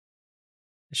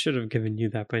 I should have given you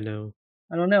that by now.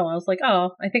 I don't know. I was like,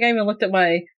 oh, I think I even looked at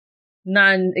my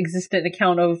non-existent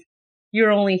account of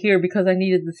you're only here because I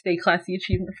needed the Stay Classy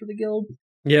achievement for the guild.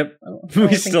 Yep.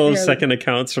 We still have second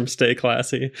accounts from Stay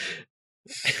Classy.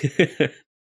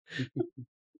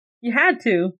 You had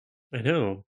to. I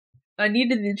know. I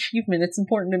needed the achievement. It's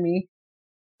important to me.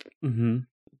 Mm-hmm.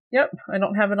 Yep. I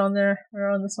don't have it on there or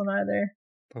on this one either.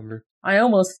 Bummer. I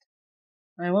almost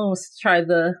tried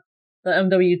the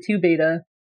MW2 beta,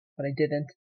 but I didn't.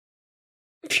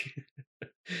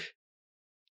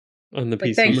 On the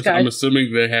PC. Thanks, I'm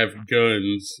assuming they have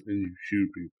guns and you shoot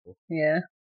people. Yeah.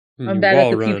 I'm bad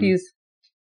at the PPs.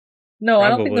 No, probably. I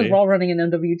don't think there's wall running in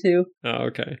MW2. Oh,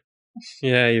 okay.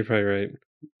 Yeah, you're probably right.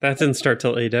 That didn't start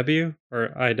till AW or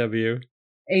IW?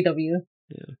 AW.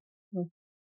 Yeah.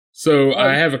 So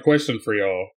I have a question for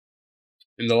y'all.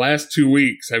 In the last 2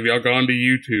 weeks, have y'all gone to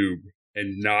YouTube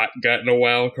and not gotten a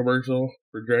WoW commercial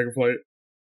for Dragonflight?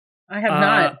 I have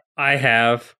not. I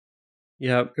have.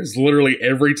 Yep. Because literally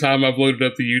every time I've loaded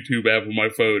up the YouTube app on my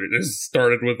phone, it has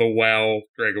started with a WoW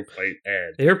Dragonflight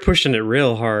ad. They're pushing it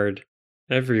real hard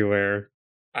everywhere.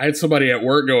 I had somebody at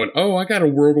work going, oh, I got a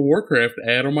World of Warcraft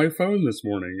ad on my phone this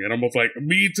morning. And I was like,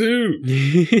 me too.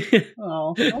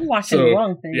 Oh, I'm watching the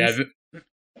wrong things. Yeah,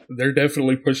 they're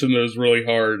definitely pushing those really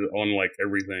hard on like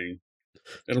everything.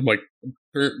 And I'm like, I'm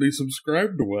currently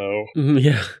subscribed to WoW.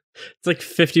 Yeah. It's like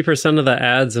 50% of the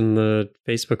ads in the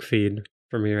Facebook feed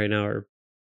for me right now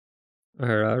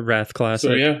are Wrath Classic.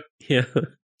 So yeah. Yeah.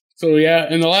 So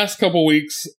yeah, in the last couple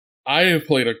weeks, I have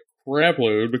played a crap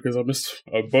load because I missed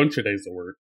a bunch of days of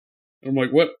work. And I'm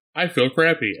like, what? I feel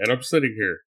crappy, and I'm sitting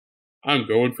here. I'm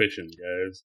going fishing,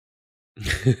 guys.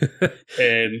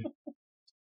 And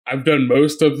I've done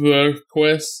most of the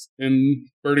quests in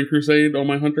Burning Crusade on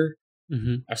my hunter.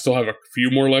 Mm-hmm. I still have a few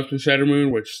more left in Shadow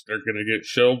Moon, which they're going to get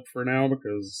shelved for now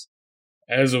because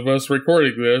as of us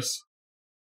recording this,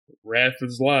 Wrath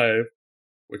is live,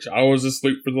 which I was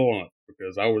asleep for the launch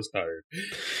because I was tired.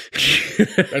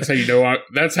 That's how you know.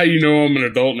 That's how you know I'm an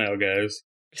adult now, guys.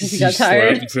 You got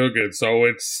tired. Slept so good, so I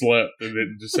went slept and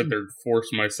then just sit there and force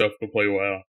myself to play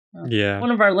WoW. Yeah.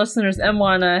 One of our listeners,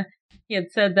 M1, he had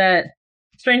said that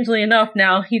strangely enough,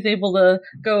 now he's able to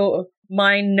go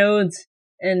mine nodes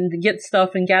and get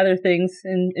stuff and gather things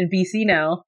in BC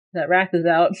now that Wrath is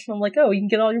out. I'm like, oh, you can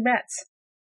get all your mats.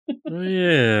 Oh,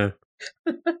 yeah.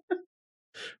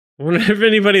 I wonder if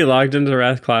anybody logged into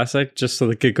Wrath Classic just so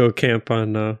they could go camp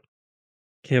on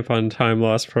Time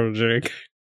Lost Project.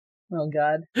 Oh,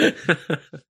 God.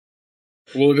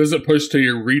 Well, it doesn't push to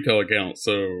your retail account,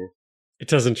 so... It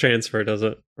doesn't transfer, does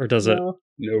it? Or does it? Nope.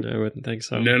 No, I wouldn't think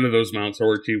so. None of those mounts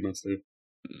or achievements do.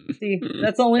 See,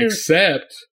 that's only...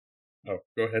 Except... Oh,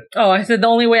 go ahead. Oh, I said the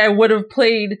only way I would have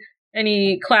played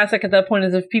any Classic at that point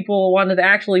is if people wanted to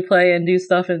actually play and do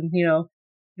stuff and,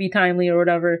 be timely or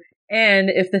whatever. And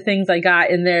if the things I got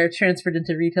in there transferred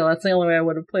into retail, that's the only way I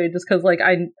would have played. Just because,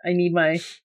 I need my...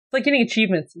 It's like getting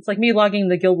achievements. It's like me logging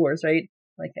the Guild Wars, right?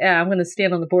 Like, I'm going to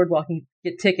stand on the boardwalk and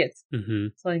get tickets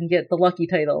so I can get the lucky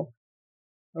title.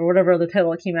 Or whatever other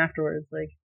title that came afterwards. Like,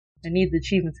 I need the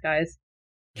achievements, guys.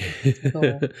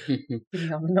 So, give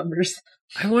me all the numbers.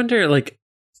 I wonder,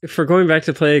 if we're going back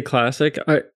to play Classic,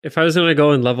 if I was going to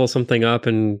go and level something up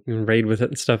and raid with it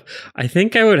and stuff, I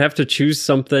think I would have to choose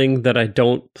something that I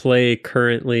don't play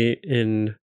currently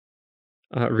in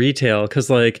retail. Because,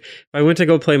 if I went to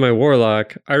go play my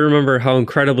Warlock, I remember how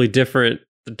incredibly different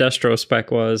the Destro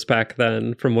spec was back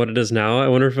then from what it is now. I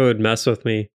wonder if it would mess with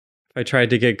me if I tried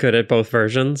to get good at both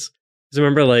versions. Because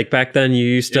remember, back then you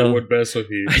used to... It would mess with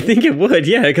you. I think it would,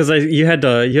 yeah, because you had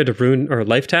to rune or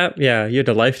life tap. Yeah, you had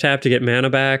to life tap to get mana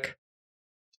back,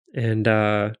 and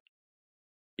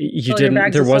you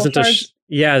didn't. There wasn't a.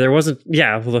 There wasn't.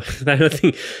 Yeah, well,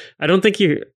 I don't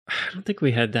think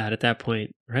we had that at that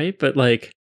point, right? But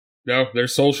no, their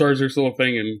soul shards are still a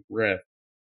thing in Wrath.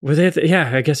 Were they?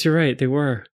 Yeah, I guess you're right. They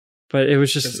were, but it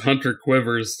was just Hunter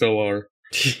Quivers still are.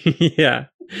 Yeah.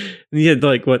 And you had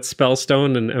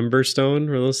Spellstone and Emberstone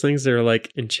were those things that are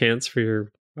enchants for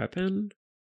your weapon,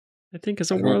 I think,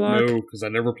 as a Warlock. No, because I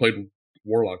never played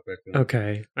Warlock back then.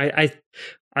 Okay.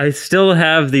 I still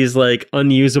have these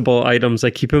unusable items. I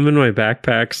keep them in my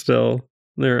backpack still.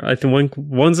 I think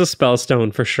one's a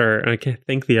Spellstone for sure, and I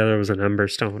think the other was an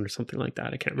Emberstone or something like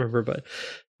that. I can't remember, but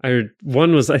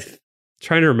one was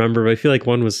trying to remember, but I feel like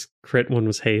one was crit, one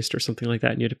was haste or something like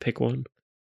that, and you had to pick one.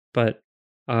 But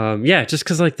yeah, just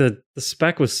because like the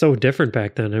spec was so different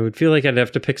back then, I would feel like I'd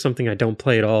have to pick something I don't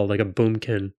play at all, like a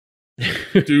boomkin.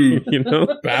 Dude, you know,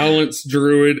 Balance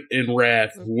Druid in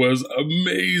Wrath was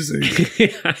amazing.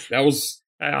 That was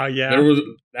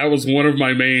that was one of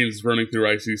my mains running through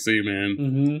ICC, man.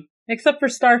 Mm-hmm. Except for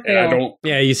Starfail.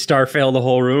 You Starfail the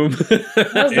whole room.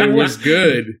 It was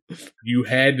good. You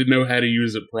had to know how to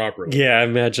use it properly. Yeah, I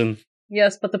imagine.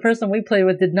 Yes, but the person we played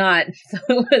with did not, so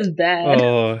it was bad.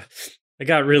 Oh, I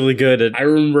got really good at. I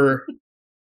remember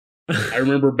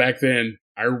back then,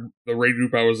 the raid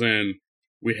group I was in,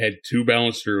 we had 2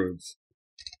 Balanced Druids,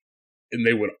 and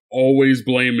they would always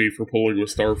blame me for pulling with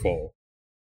Starfall.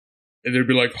 And they'd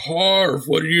be like, "Harv,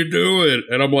 what are you doing?"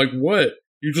 And I'm like, "What?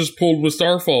 You just pulled with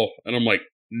Starfall." And I'm like,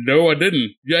 "No, I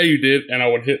didn't." "Yeah, you did." And I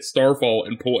would hit Starfall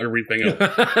and pull everything else.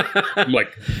 I'm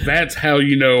like, that's how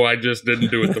you know I just didn't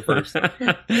do it the first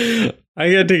time. I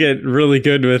had to get really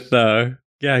good with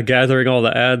gathering all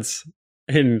the ads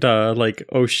and like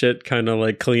oh shit kind of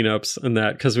like cleanups and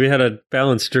that, because we had a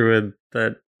Balanced Druid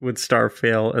that would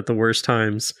Starfail at the worst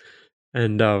times,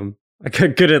 and I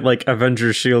got good at like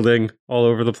Avenger shielding all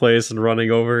over the place and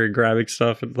running over and grabbing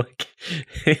stuff, and like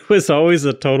it was always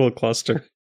a total cluster.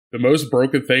 The most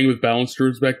broken thing with Balanced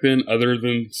Druids back then, other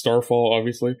than Starfall,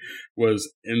 obviously,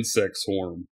 was Insect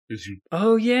Swarm.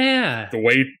 Oh yeah, the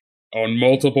way on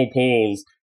multiple pulls,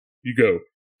 you go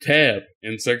tab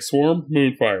Insect Swarm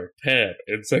Moonfire, tab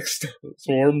Insect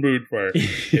Swarm Moonfire,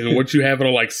 and once you have it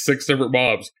on like 6 different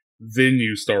mobs, then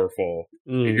you Starfall,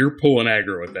 and you're pulling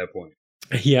aggro at that point.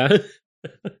 Yeah.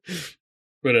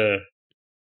 But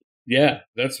yeah,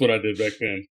 that's what I did back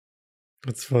then.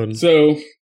 That's fun. So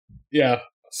yeah,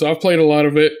 so I've played a lot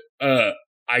of it. Part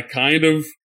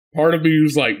of me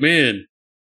was like, man,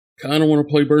 kind of want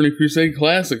to play Burning Crusade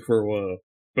Classic for a while,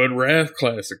 but Wrath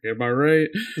Classic, am I right?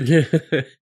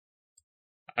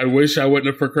 I wish I wouldn't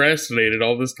have procrastinated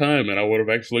all this time, and I would have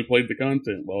actually played the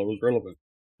content while it was relevant.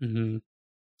 Mm-hmm.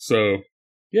 So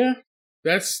yeah,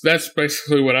 that's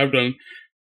basically what I've done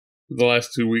the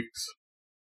last 2 weeks.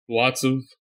 Lots of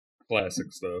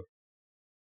classic stuff.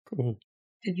 Cool.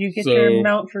 Did you get your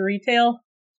mount for retail?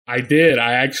 I did.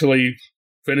 I actually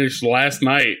finished last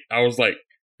night. I was like,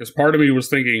 because part of me was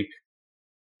thinking,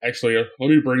 actually, let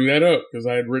me bring that up because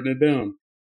I had written it down.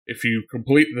 If you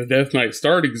complete the Death Knight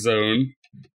starting zone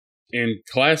in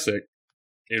Classic,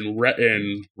 in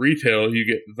retail, you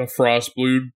get the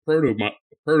Frostblood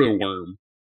Proto Worm.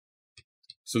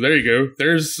 So there you go.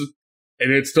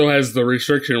 And it still has the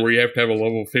restriction where you have to have a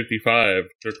level 55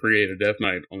 to create a Death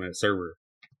Knight on that server.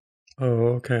 Oh,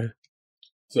 okay.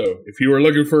 So if you were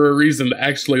looking for a reason to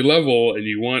actually level and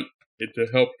you want it to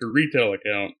help your retail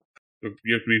account,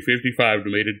 you have to be 55 to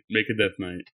make a Death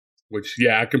Knight. Which,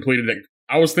 yeah, I completed that.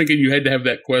 I was thinking you had to have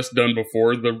that quest done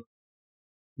before the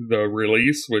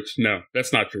release, which, no,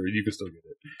 that's not true. You can still get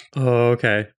it. Oh,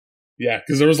 okay. Yeah,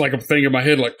 because there was like a thing in my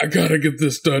head like, I gotta get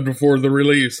this done before the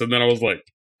release. And then I was like,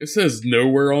 it says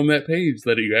nowhere on that page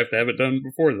that you have to have it done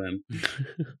before then.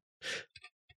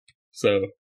 So.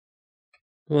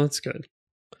 Well, that's good.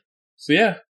 So,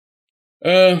 yeah.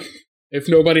 If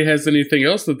nobody has anything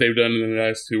else that they've done in the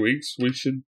last 2 weeks, we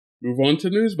should move on to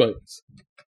News Bites.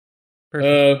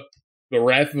 The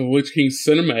Wrath of the Lich King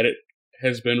cinematic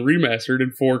has been remastered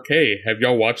in 4K. Have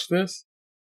y'all watched this?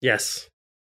 Yes.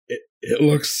 It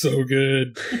looks so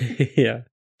good. Yeah.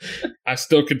 I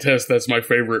still contest that's my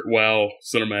favorite WoW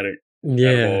cinematic out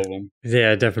of all of them.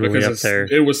 Yeah, definitely because up there.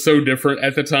 It was so different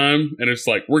at the time, and it's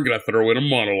like, we're going to throw in a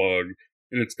monologue,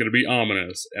 and it's going to be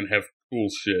ominous and have cool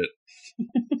shit.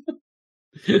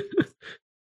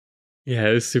 Yeah,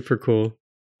 it was super cool.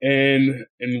 And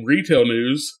in retail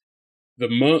news, the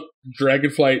Monk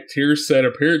Dragonflight tier set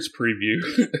appearance preview,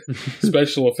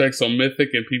 special effects on Mythic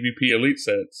and PvP Elite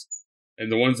sets.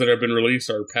 And the ones that have been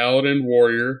released are Paladin,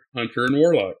 Warrior, Hunter, and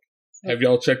Warlock. Have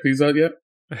y'all checked these out yet?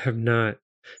 I have not.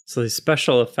 So these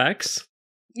special effects?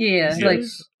 Yeah,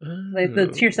 yes. like the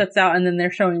tier sets out, and then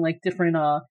they're showing like different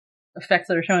effects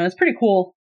that are showing. It's pretty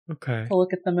cool. Okay. To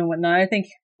look at them and whatnot. I think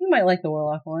you might like the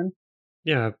Warlock one.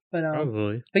 Yeah, but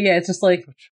probably. But yeah, it's just like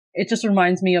it just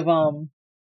reminds me of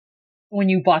when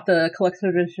you bought the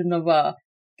collector's edition of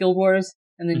Guild Wars,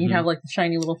 and then you have like the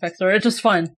shiny little effects. Or it's just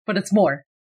fun, but it's more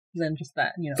than just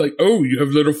that. You know, it's like, oh, you have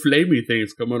little flamey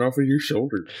things coming off of your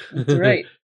shoulders. That's right.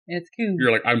 It's cute.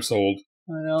 You're like, I'm sold.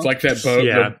 I know. It's like that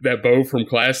bow, that bow from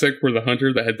Classic, where the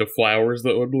hunter that had the flowers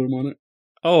that would bloom on it.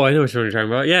 Oh, I know what you're talking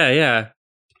about. Yeah.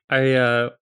 I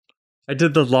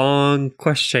did the long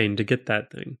quest chain to get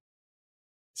that thing.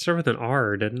 It started with an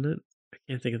R, didn't it? I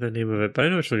can't think of the name of it, but I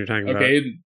know which one you're talking about. Okay,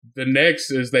 the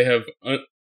next is they have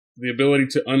the ability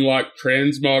to unlock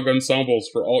transmog ensembles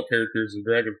for alt characters in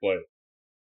Dragonflight.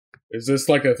 Is this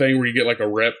like a thing where you get like a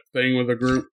rep thing with a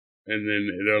group, and then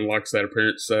it unlocks that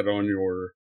appearance set on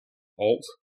your alt?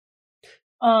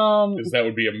 Because that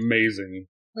would be amazing.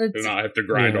 To not have to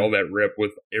grind all that rep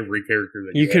with every character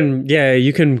that you can. Yeah,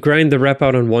 you can grind the rep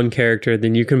out on one character,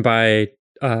 then you can buy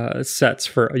sets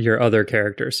for your other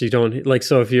characters. So you don't like.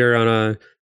 So if you're on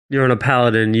a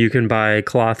paladin, you can buy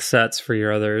cloth sets for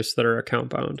your others that are account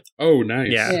bound. Oh,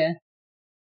 nice! Yeah.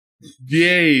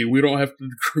 Yay! We don't have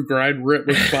to grind rep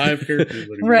with 5 characters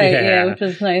anymore. Right? Yeah, which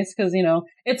is nice because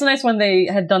it's nice when they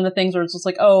had done the things where it's just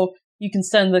like, oh, you can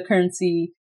send the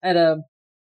currency at a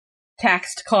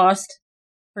taxed cost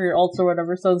for your alts or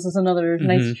whatever. So this is another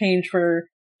nice change for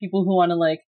people who want to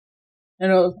like. I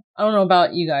don't know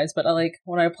about you guys, but I like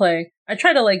when I play, I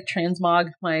try to like transmog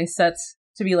my sets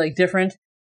to be like different.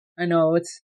 I know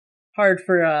it's hard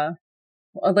for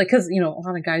like because a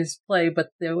lot of guys play,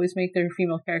 but they always make their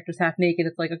female characters half naked.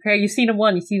 It's like, okay, you've seen them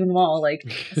one, you've seen them all. Like,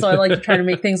 so I like to try to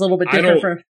make things a little bit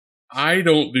different. I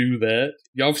don't do that.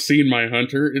 Y'all have seen my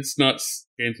hunter; it's not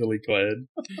scantily clad.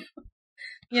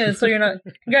 Yeah, so you're not.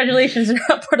 Congratulations, you're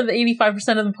not part of the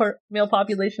 85% of the male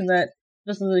population that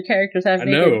just the characters have. I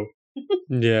know.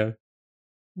 Yeah,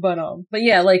 but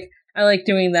yeah, like I like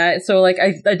doing that. So like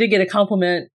I did get a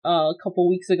compliment a couple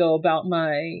weeks ago about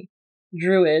my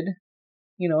druid.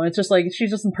 It's just like she's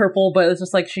just in purple, but it's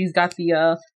just like she's got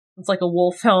the it's like a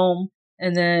wolf helm,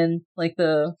 and then like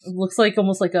it looks like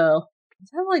almost like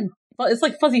it's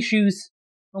like fuzzy shoes,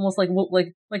 almost like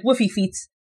woofy feet.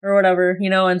 Or whatever,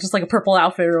 and just like a purple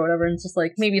outfit or whatever, and it's just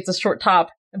like maybe it's a short top,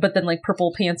 but then like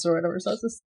purple pants or whatever. So it's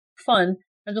just fun.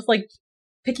 I'm just like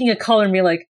picking a color and be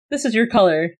like, "This is your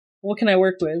color. What can I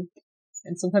work with?"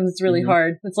 And sometimes it's really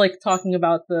hard. It's like talking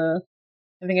about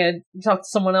I think I talked to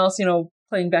someone else,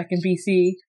 playing back in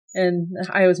BC, and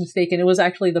I was mistaken. It was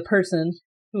actually the person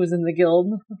who was in the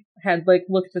guild had like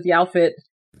looked at the outfit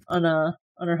on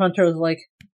her hunter. Was like,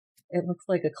 "It looks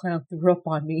like a clown threw up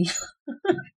on me."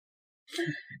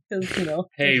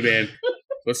 Hey man,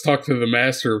 let's talk to the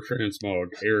master of transmog,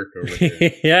 Eric over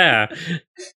there. Yeah,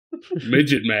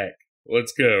 Midget Mac,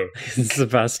 let's go. It's the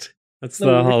best. That's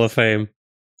the Hall of Fame.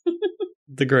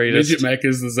 The greatest. Midget Mac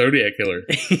is the Zodiac killer.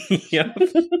 Yep.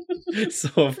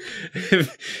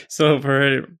 So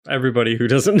for everybody who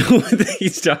doesn't know what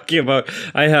he's talking about,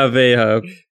 I have a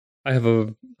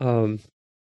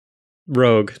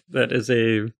rogue that is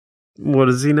what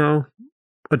is he now?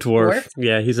 A dwarf.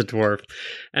 Yeah, he's a dwarf.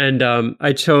 And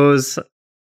I chose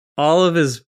all of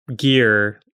his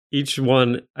gear. Each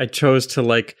one I chose to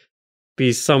like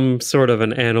be some sort of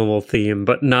an animal theme,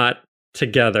 but not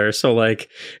together. So like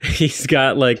he's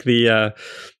got like the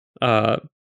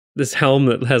this helm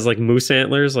that has like moose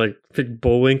antlers, like big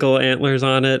bullwinkle antlers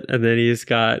on it, and then he's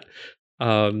got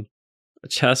a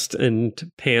chest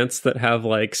and pants that have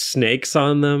like snakes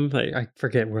on them. I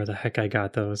forget where the heck I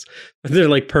got those. They're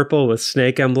like purple with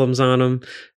snake emblems on them.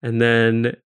 And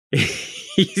then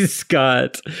he's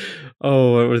got what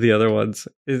were the other ones?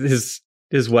 His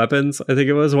weapons, I think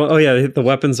it was. Oh yeah, the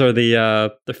weapons are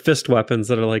the fist weapons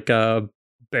that are like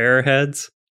bear heads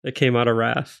that came out of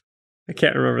Wrath. I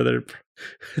can't remember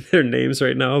their names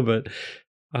right now, but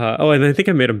and I think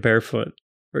I made him barefoot.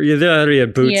 Or he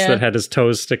had boots that had his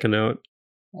toes sticking out.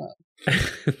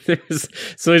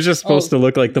 So he's just supposed to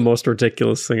look like the most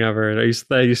ridiculous thing ever. And I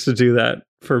used to do that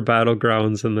for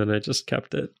Battlegrounds, and then I just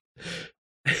kept it.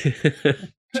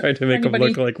 Trying to make him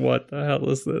look like, what the hell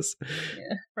is this?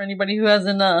 Yeah. For anybody who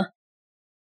hasn't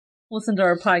listened to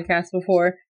our podcast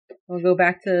before, we'll go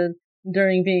back to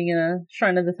during being in a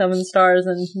Shrine of the Seven Stars,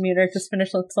 and me and Eric just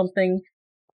finished something.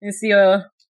 You see a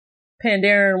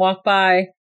Pandaren walk by,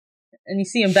 and you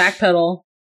see him backpedal,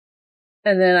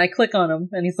 and then I click on him,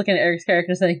 and he's looking at Eric's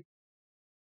character saying,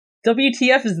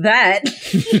 WTF is that?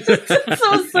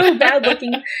 so bad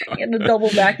looking, and to double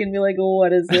back and be like,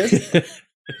 what is this?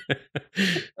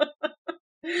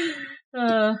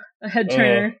 A head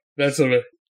turner. That's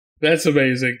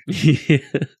amazing.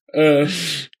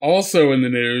 Also in the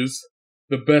news,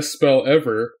 the best spell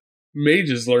ever,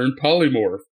 mages learn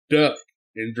polymorph, duck,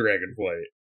 in Dragonflight,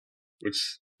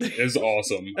 which is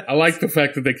awesome. I like the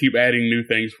fact that they keep adding new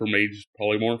things for mage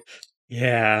polymorph.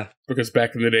 Yeah. Because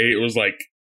back in the day, it was like,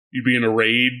 you'd be in a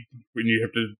raid, and you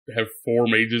have to have 4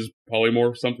 mages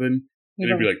polymorph something, and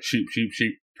it'd be like sheep,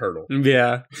 turtle.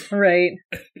 Yeah. Right.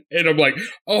 And I'm like,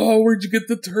 oh, where'd you get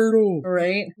the turtle?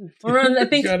 Right. I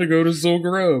think you gotta go to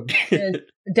Zul'Gurub.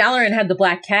 Dalaran had the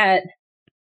black cat.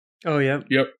 Oh, yeah.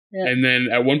 Yep. And then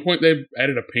at one point they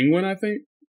added a penguin, I think.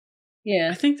 Yeah.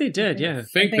 I think they did, yeah. I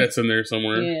think that's in there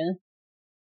somewhere. Yeah.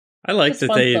 I like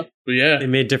that they they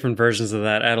made different versions of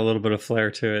that, add a little bit of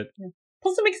flair to it. Yeah.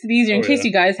 Plus, it makes it easier in case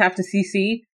you guys have to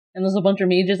CC and there's a bunch of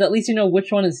mages. At least you know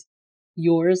which one is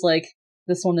yours. Like,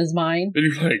 this one is mine. And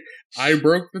you're like, I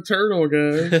broke the turtle,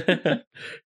 guys.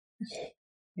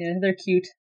 Yeah, they're cute.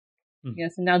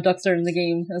 Yes, and now ducks are in the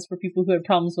game. As for people who had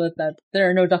problems with that, there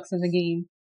are no ducks in the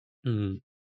game.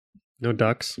 No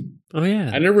ducks? Oh, yeah.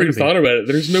 I never even thought about it.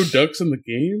 There's no ducks in the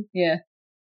game? Yeah.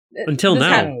 Until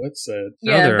now. Oh, that's sad.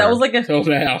 Yeah, that was like until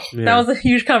now. That was a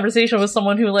huge conversation with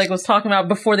someone who like was talking about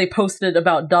before they posted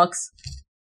about ducks.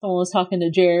 Someone was talking to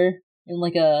Jer and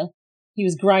like he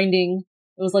was grinding.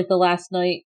 It was like the last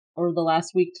night or the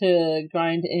last week to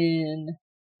grind in.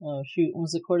 Oh shoot,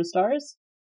 was it Court of Stars?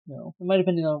 No, it might have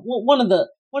been one of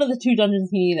the two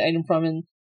dungeons he needed an item from, and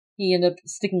he ended up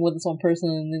sticking with this one person.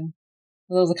 And then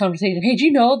there was a conversation. Hey, do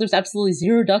you know there's absolutely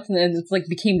 0 ducks? And then it's like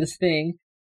became this thing.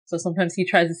 So sometimes he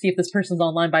tries to see if this person's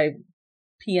online by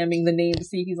PMing the name to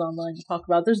see if he's online to talk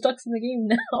about there's ducks in the game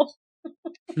now.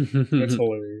 That's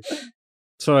hilarious.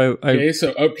 So okay,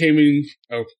 so upcoming.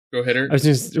 Oh, go ahead, Eric. I was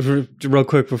just real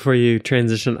quick before you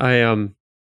transition.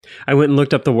 I went and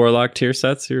looked up the Warlock tier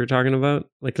sets you were talking about,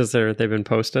 like because they've been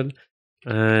posted.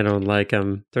 I don't like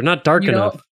them. They're not dark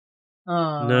enough.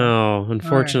 No,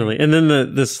 unfortunately. Right. And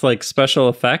then this like special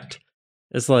effect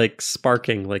is like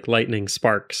sparking, like lightning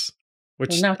sparks,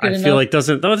 which I feel like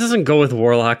doesn't go with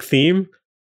Warlock theme.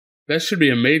 That should be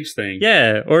a mage thing.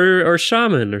 Yeah, or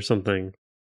shaman or something.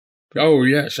 Oh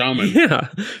yeah, shaman. Yeah,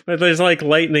 but there's like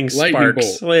lightning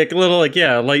sparks, bolt. like little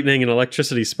lightning and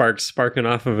electricity sparks sparking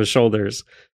off of his shoulders.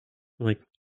 I'm like,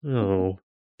 oh,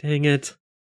 dang it!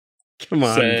 Come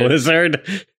on,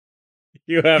 Blizzard.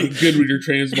 You have get good with your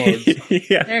transmogs.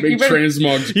 Yeah, Eric, make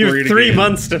transmogs. You have 3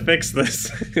 months to fix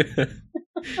this.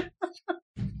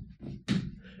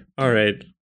 All right,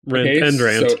 rant.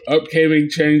 So upcoming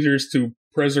changes to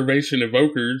preservation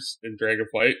evokers in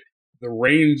Dragonflight. The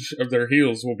range of their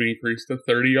heals will be increased to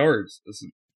 30 yards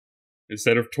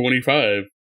instead of 25.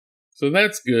 So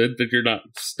that's good that you're not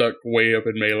stuck way up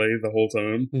in melee the whole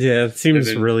time. Yeah, it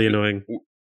seems really annoying.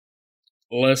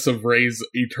 Less of Ray's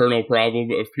eternal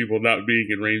problem of people not being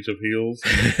in range of heals.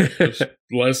 There's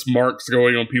less marks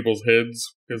going on people's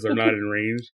heads because they're not in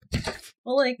range.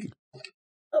 Well, like...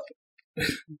 Oh.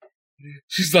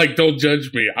 She's like, don't judge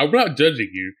me. I'm not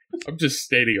judging you. I'm just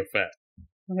stating a fact.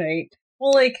 Right.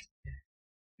 Well, like...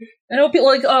 I know people,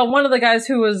 like, one of the guys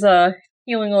who was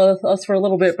healing us for a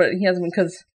little bit, but he hasn't been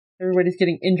because everybody's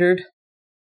getting injured,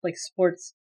 like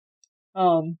sports.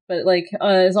 But like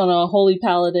is on a holy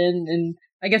paladin, and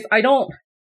I guess I don't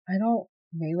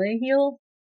melee heal.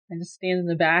 I just stand in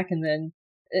the back and then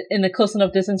in a close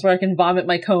enough distance where I can vomit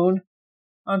my cone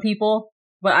on people.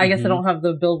 But I guess I don't have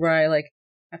the build where I like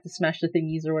have to smash the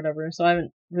thingies or whatever. So I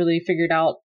haven't really figured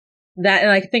out that.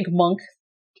 And I think monk.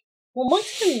 Well,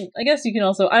 monks can. I guess you can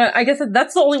also. I guess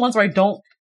that's the only ones where I don't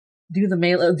do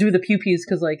the pew-pews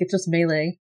because like it's just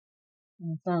melee.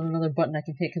 And it's not another button I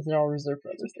can hit because they're all reserved for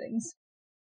other things.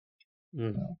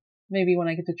 So maybe when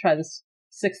I get to try this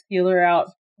 6th healer out,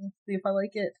 let's see if I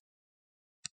like it.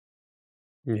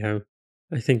 Yeah,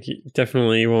 I think you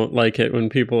definitely won't like it when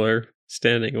people are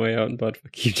standing way out in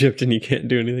buttfuck Egypt and you can't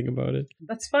do anything about it.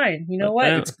 That's fine. You know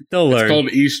what? They'll learn. It's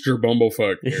called Easter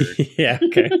Bumblefuck. Yeah,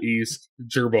 okay.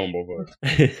 Easter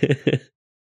Bumblefuck.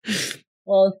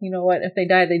 Well, you know what? If they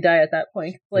die, they die at that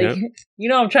point. Like, you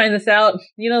know I'm trying this out.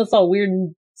 You know it's all weird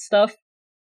and stuff.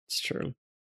 It's true.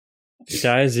 He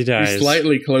dies, he dies. You're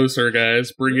slightly closer,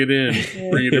 guys. Bring it in.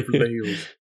 Bring it in for the heels.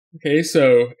 Okay,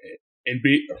 so,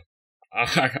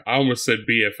 I almost said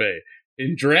BFA.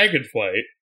 In Dragonflight,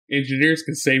 engineers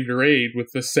can save your aid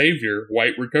with the Savior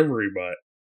White Recovery Bot.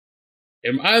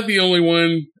 Am I the only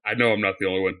one? I know I'm not the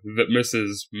only one that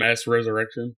misses Mass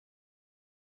Resurrection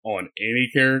on any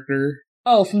character.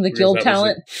 Oh, from the guild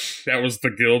talent? That was the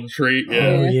guild trait, yeah.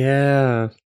 Oh, yeah.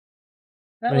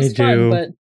 That was fun, but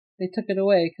they took it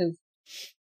away because,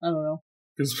 I don't know.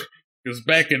 Because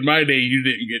back in my day, you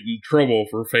didn't get in trouble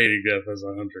for fading death as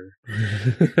a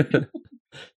hunter.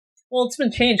 Well, it's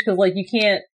been changed because, like, you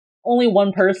can't. Only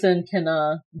one person can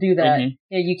do that. Mm-hmm.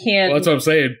 Yeah, you can't. Well, that's what I'm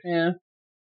saying. Yeah.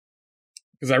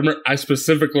 Because I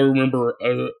specifically remember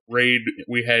a raid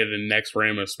we had in Next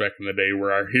Ramus back in the day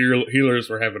where our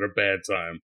healers were having a bad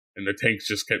time and the tanks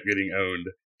just kept getting owned.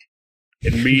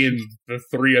 And me and the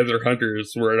 3 other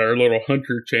hunters were at our little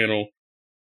hunter channel,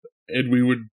 and we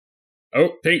would,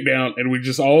 tank down, and we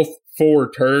just all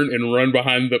 4 turn and run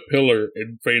behind the pillar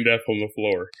and feign death on the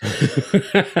floor.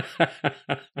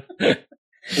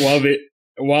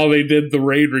 while they did the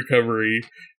raid recovery.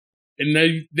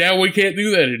 And now we can't do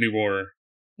that anymore.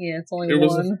 Yeah, it's only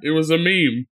one. It was a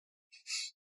meme.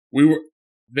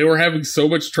 they were having so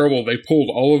much trouble, they pulled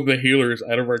all of the healers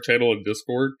out of our channel in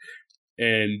Discord,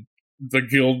 and the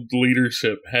guild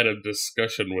leadership had a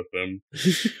discussion with them.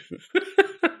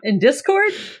 In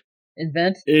Discord?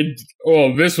 Invent?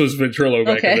 This was Ventrilo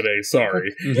back in the day,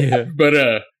 sorry. Yeah.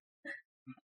 But,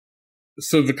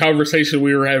 so the conversation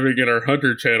we were having in our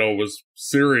Hunter channel was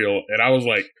cereal, and I was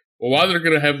like, well, while they're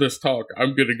going to have this talk,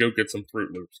 I'm going to go get some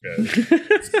Fruit Loops, guys.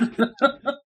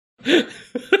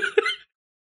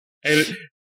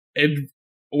 And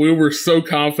we were so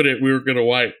confident we were going to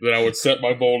wipe that I would set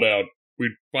my bowl down.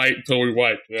 We'd fight until we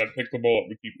wiped, and I'd pick the bowl up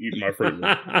and keep eating my Fruit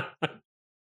Loops.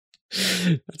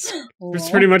 It's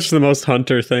pretty much the most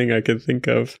Hunter thing I could think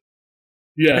of.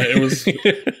 Yeah, it was.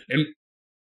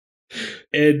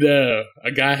 and a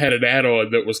guy had an add-on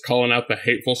that was calling out the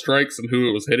hateful strikes and who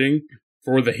it was hitting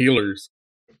for the healers.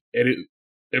 And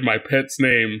my pet's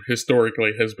name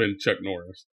historically has been Chuck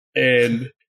Norris. And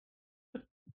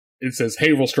it says,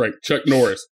 hateful strike, Chuck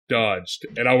Norris, dodged.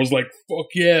 And I was like, fuck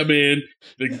yeah, man.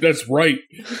 That's right.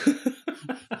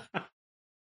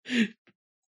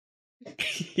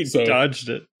 He dodged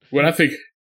it. When I think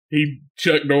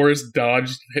Chuck Norris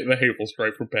dodged the hateful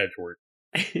strike from Patchwork.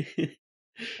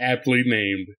 Aptly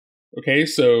named. Okay,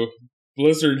 so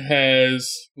Blizzard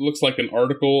looks like an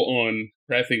article on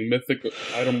crafting mythic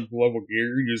item level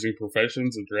gear using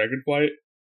professions and Dragonflight.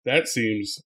 That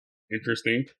seems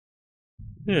interesting.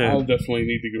 Yeah. I'll definitely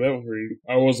need to give that one a read.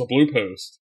 I was a blue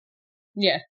post.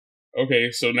 Yeah.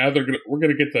 Okay, so now we're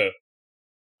gonna get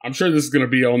I'm sure this is gonna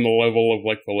be on the level of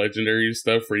like the legendary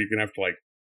stuff where you can have to like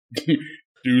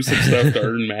do some stuff to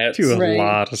earn mats. Do a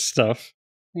lot of stuff.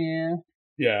 Yeah.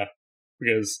 Yeah.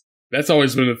 Because that's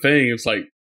always been the thing. It's like,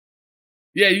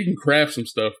 yeah, you can craft some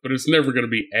stuff, but it's never going to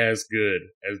be as good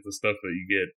as the stuff that you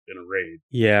get in a raid.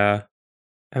 Yeah.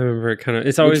 I remember it kind of...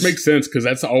 Which makes sense, because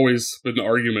that's always been the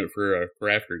argument for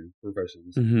crafting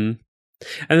professions. Mm-hmm.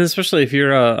 And especially if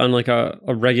you're on like a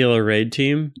regular raid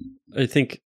team, I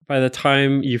think by the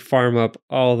time you farm up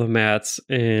all the mats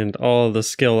and all of the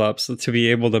skill ups to be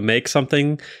able to make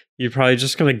something, you're probably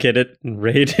just going to get it in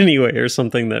raid anyway, or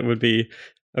something that would be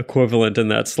equivalent in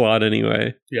that slot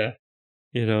anyway. Yeah.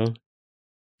 You know?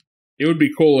 It would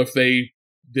be cool if they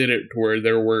did it to where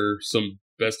there were some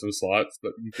best in slots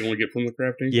that you can only get from the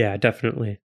crafting. Yeah,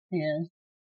 definitely. Yeah.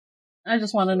 I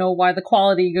just want to know why the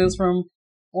quality goes from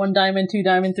 1 diamond, 2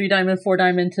 diamond, 3 diamond, 4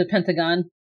 diamond to Pentagon.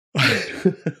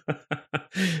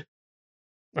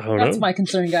 That's my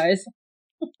concern, guys.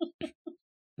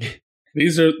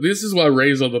 This is why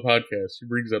Ray's on the podcast. She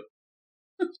brings up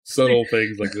subtle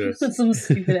things like this. Some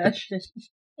stupid ass shit.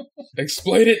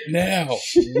 Explain it now.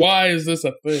 Why is this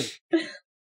a thing?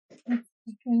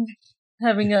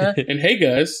 Having a... And hey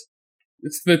guys,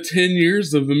 it's the 10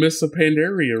 years of the Mists of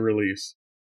Pandaria release.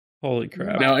 Holy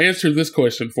crap. Now answer this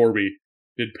question for me.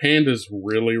 Did pandas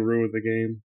really ruin the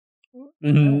game?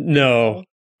 No.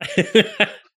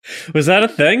 Was that a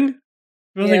thing?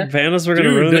 You don't think pandas were going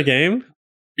to ruin the game?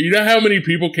 You know how many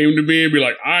people came to me and be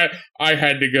like, I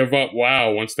had to give up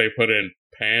WoW once they put in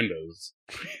pandas.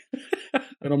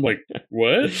 And I'm like,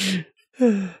 what?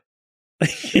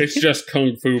 It's just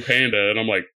Kung Fu Panda. And I'm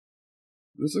like,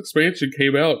 this expansion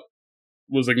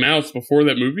was announced before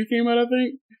that movie came out, I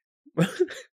think.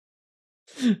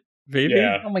 Maybe?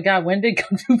 Yeah. Oh my god, when did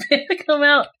Kung Fu Panda come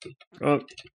out?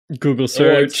 Google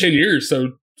search. 10 years,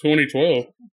 so 2012.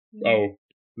 Oh,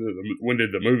 when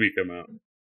did the movie come out?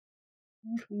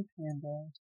 Kung Fu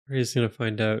Panda. Ray's gonna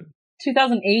find out.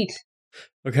 2008.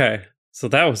 Okay, so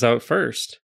that was out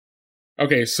first.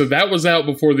 Okay, so that was out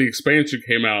before the expansion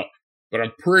came out, but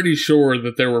I'm pretty sure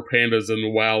that there were pandas in the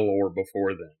WoW lore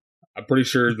before then. I'm pretty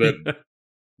sure that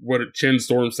what Chen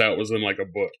Stormstout was in like a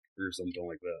book or something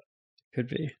like that. Could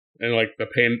be. And like the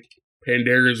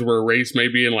Pandarians were a race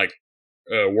maybe in like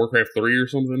Warcraft 3 or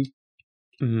something.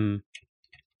 Mm-hmm.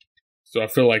 So I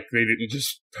feel like they didn't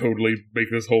just totally make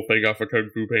this whole thing off of Kung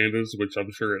Fu Pandas, which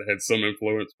I'm sure it had some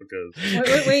influence because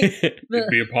wait. It'd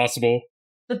be impossible.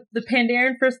 The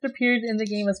Pandaren first appeared in the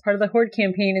game as part of the Horde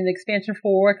campaign in the expansion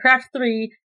for Warcraft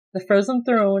 3, The Frozen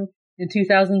Throne, in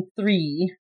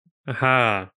 2003.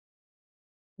 Aha.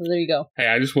 So there you go. Hey,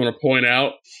 I just want to point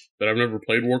out that I've never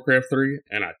played Warcraft 3,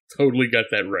 and I totally got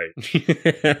that right.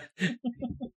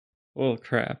 Well,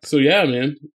 crap. So yeah,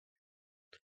 man.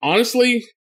 Honestly,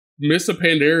 Mists of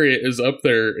Pandaria is up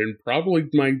there in probably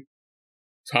my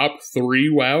top 3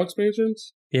 WoW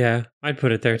expansions. Yeah, I'd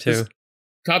put it there too.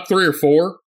 Top 3 or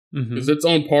 4, Mm-hmm. because it's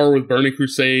on par with Burning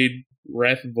Crusade,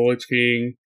 Wrath of the Lich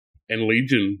King, and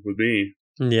Legion with me.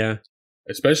 Yeah.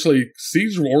 Especially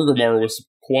Siege of Orgrimmar was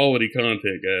quality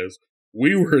content, guys.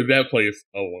 We were in that place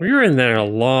a lot. We were in there a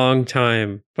long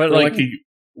time, but for like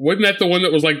Wasn't that the one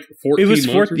that was like 14 it was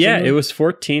months? It was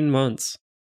 14 months.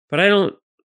 But I don't.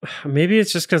 Maybe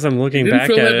it's just because I'm looking back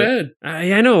feel at that it.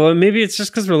 Bad. I know. Maybe it's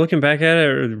just because we're looking back at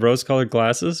it with rose-colored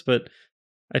glasses, but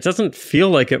it doesn't feel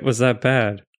like it was that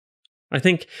bad. I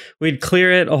think we'd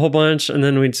clear it a whole bunch, and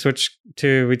then we'd start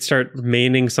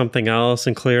maining something else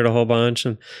and clear it a whole bunch.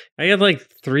 And I had like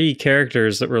 3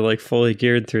 characters that were like fully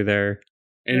geared through there.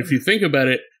 And if you think about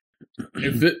it,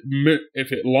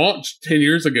 if it launched 10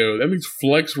 years ago, that means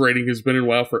flex rating has been in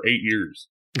WoW for 8 years.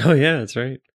 Oh yeah, that's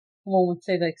right. One would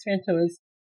say the expansion was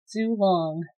too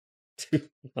long. Too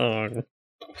long.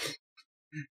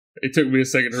 It took me a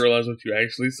second to realize what you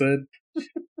actually said.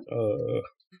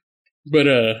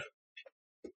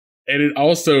 And it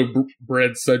also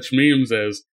bred such memes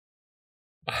as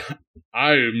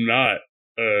I am not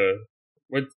I'm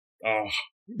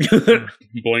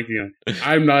blanking on.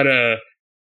 I'm not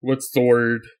what's the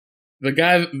word?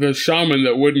 The shaman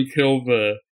that wouldn't kill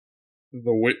the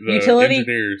utility?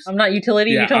 Engineers. I'm not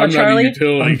utility. Yeah, You're talking about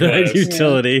Charlie? I'm not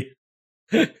utility.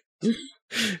 I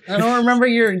don't remember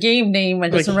your game name. I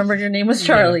just remember your name was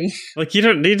Charlie. Yeah. Like, you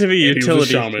don't need to be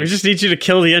utility. We just need you to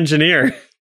kill the engineer.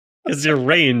 Because you're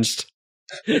ranged.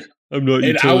 I'm not utility.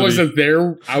 And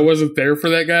I wasn't there for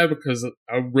that guy because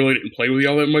I really didn't play with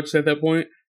y'all that much at that point.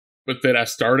 But then I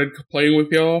started playing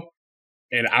with y'all,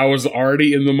 and I was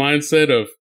already in the mindset of,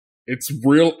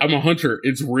 I'm a hunter.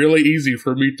 It's really easy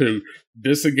for me to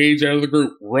disengage out of the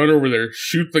group, run over there,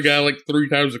 shoot the guy like 3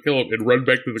 times to kill him, and run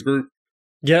back to the group.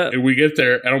 Yeah. And we get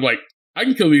there, and I'm like, I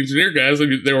can kill the engineer guys.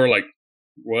 And they were like,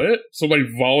 what? Somebody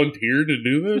volunteered to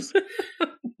do this?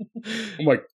 I'm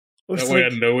like, that way I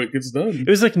know it gets done. It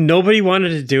was like nobody wanted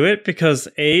to do it because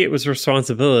A, it was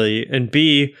responsibility, and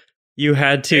B, you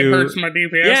had to. It hurts my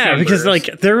DPS numbers. Because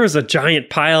like there was a giant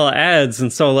pile of ads,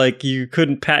 and so like you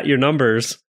couldn't pat your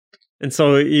numbers. And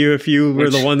so if you were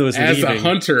the one that was leading. As a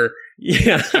hunter,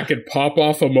 yeah, I could pop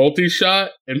off a multi-shot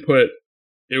and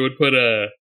it would put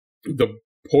the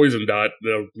poison dot.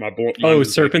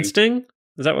 Serpent Sting?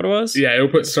 Is that what it was? Yeah, it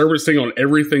would put Serpent Sting on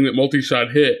everything that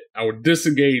multi-shot hit. I would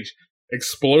disengage,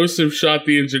 explosive shot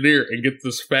the engineer, and get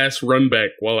this fast run back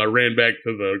while I ran back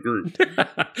to the group.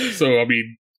 So, I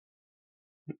mean,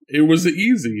 it was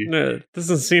easy. No, it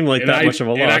doesn't seem like that much of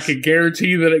a loss. And I can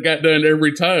guarantee that it got done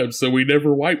every time, so we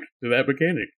never wiped to that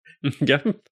mechanic. Yeah.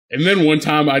 And then one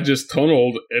time I just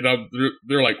tunneled, and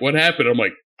they're like, what happened? I'm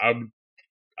like, I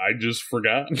just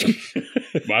forgot.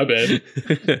 My bad.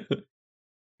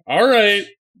 All right.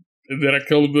 And then I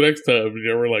killed him the next time. And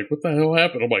they were like, what the hell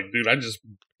happened? I'm like, dude, I just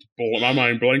my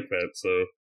mind blanked that. So,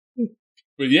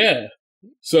 but yeah.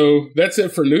 So that's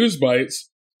it for News Bites.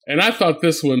 And I thought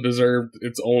this one deserved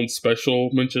its own special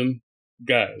mention.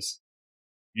 Guys,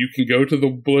 you can go to the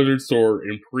Blizzard store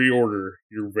and pre-order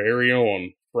your very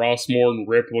own Frostmourne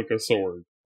replica sword.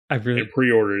 And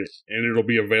pre-order it, and it'll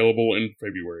be available in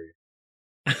February.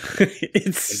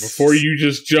 And before you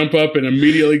just jump up and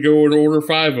immediately go and order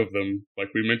 5 of them, like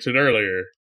we mentioned earlier,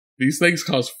 these things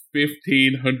cost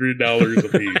 $1,500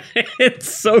 a piece.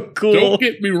 It's so cool. Don't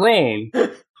get me wrong.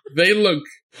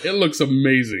 It looks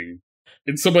amazing.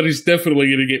 And somebody's definitely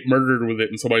going to get murdered with it,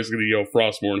 and somebody's going to yell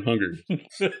Frostmourne hunger.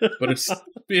 But it's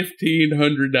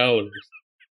 $1,500.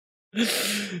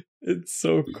 It's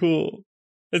so cool.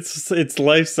 It's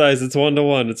life size. It's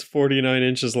 1-to-1. It's 49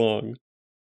 inches long.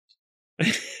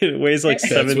 It weighs like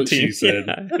 17. What she said.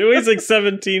 Yeah, it weighs like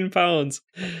 17 pounds.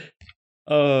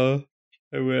 Oh,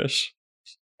 I wish.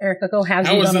 Erica, go have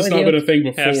How has this not been a thing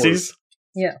before? Halfsies?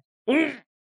 Yeah. All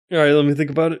right, let me think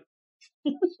about it.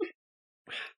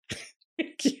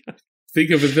 Think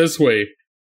of it this way.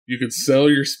 You could sell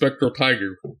your Spectral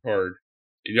Tiger card,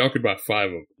 and y'all could buy 5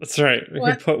 of them. That's right. We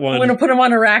could put one. I'm going to put them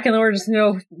on a rack and then we're just,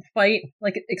 fight.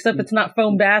 Except it's not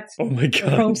foam bats. Oh my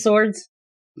god. Or foam swords.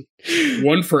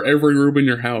 One for every room in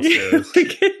your house, guys. We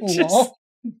could just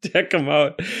deck them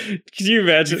out. Can you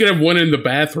imagine? You could have one in the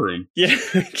bathroom. Yeah.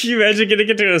 Can you imagine getting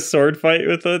into a sword fight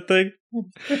with that thing?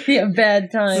 It'd be a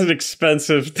bad time. It's an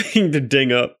expensive thing to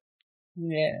ding up.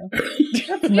 Yeah.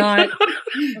 Let's not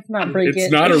break it.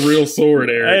 It's not a real sword,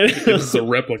 Eric. It's a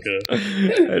replica.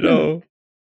 I know.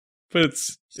 But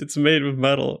it's made with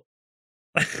metal.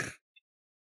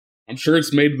 I'm sure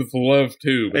it's made with love,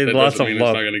 too. But that lots doesn't of mean love.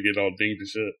 It's not going to get all dinged to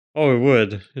shit. Oh, it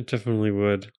would. It definitely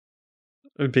would.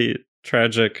 It would be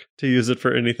tragic to use it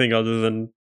for anything other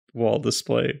than wall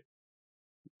display.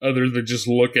 Other than just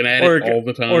looking at it all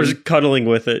the time. Or just cuddling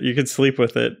with it. You could sleep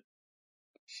with it.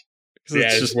 Yeah,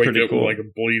 it's just wake up cool. With like a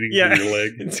bleeding through your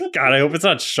leg. God, I hope it's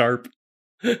not sharp.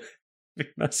 Be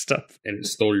messed up. And it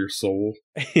stole your soul.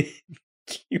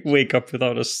 You wake up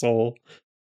without a soul.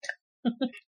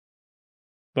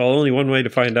 Well, only one way to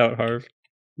find out, Harv.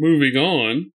 moving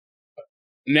on,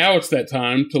 now it's that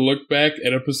time to look back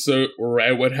at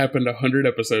what happened 100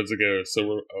 episodes ago. So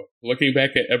we're looking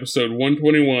back at episode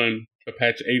 121, the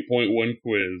patch 8.1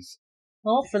 quiz.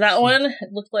 Well, for that one,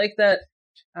 it looked like that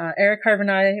Eric, Harv,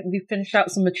 and I, we finished out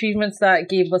some achievements that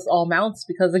gave us all mounts,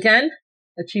 because again,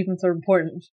 achievements are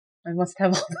important. I must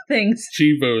have all the things.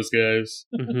 Chivos, guys.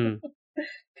 Mm-hmm.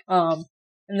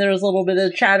 And there was a little bit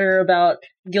of chatter about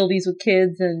guildies with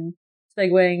kids, and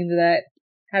segueing into that,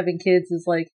 having kids is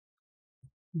like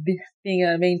being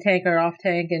a main tank or off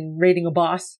tank and raiding a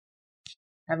boss.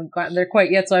 Haven't gotten there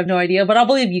quite yet, so I have no idea, but I'll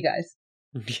believe you guys.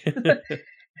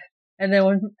 And then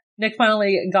when Nick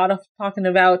finally got off talking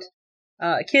about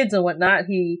kids and whatnot,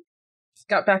 he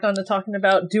got back on to talking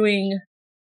about doing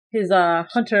his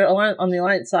Hunter on the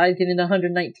Alliance side, getting to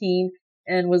 119,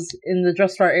 and was in the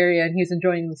Dressfar area, and he was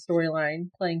enjoying the storyline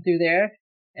playing through there.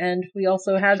 And we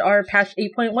also had our patch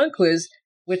 8.1 quiz,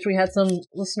 which we had some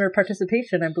listener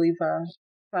participation. I believe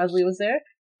Bosley was there,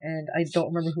 and I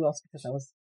don't remember who else, because that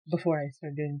was before I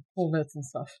started doing full notes and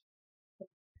stuff.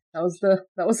 That was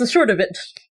the short of it.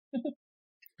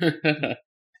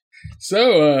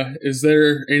 So, is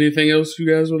there anything else you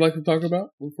guys would like to talk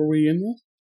about before we end this?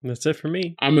 That's it for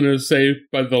me. I'm going to say,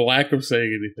 by the lack of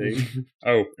saying anything.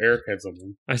 Oh, Eric had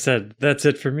something. I said, that's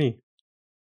it for me.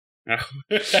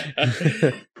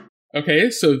 Okay,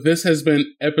 so this has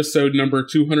been episode number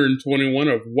 221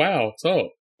 of WoW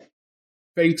Talk.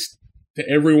 Thanks to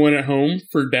everyone at home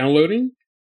for downloading.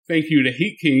 Thank you to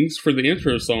Heat Kings for the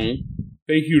intro song.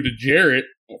 Thank you to Jarrett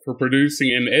for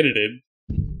producing and edited.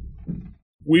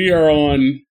 We are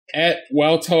on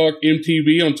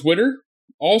 @WoWTalkMTB on Twitter.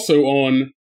 Also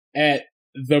on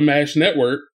 @The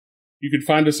Network. You can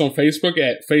find us on Facebook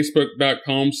at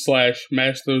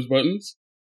facebook.com/mashthosebuttons.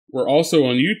 We're also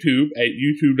on YouTube at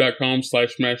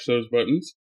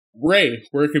youtube.com/mashthosebuttons. Ray,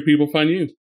 where can people find you?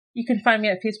 You can find me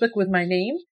at Facebook with my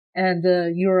name, and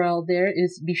the URL there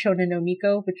is Bishonen no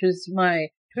Miko, which is my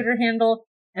Twitter handle,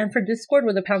 and for Discord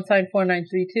with a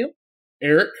 #4932.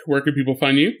 Eric, where can people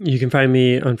find you? You can find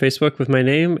me on Facebook with my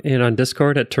name, and on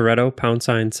Discord at Toretto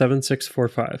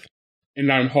 #7645. And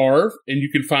I'm Harv, and you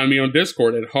can find me on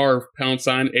Discord at Harv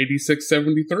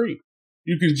 #8673.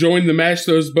 You can join the Mash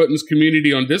Those Buttons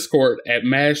community on Discord at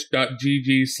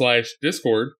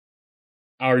mash.gg/Discord.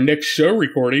 Our next show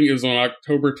recording is on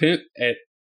October 10th at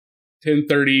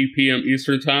 10:30 p.m.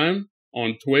 Eastern Time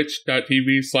on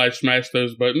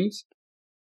twitch.tv/mashthosebuttons.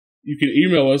 You can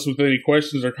email us with any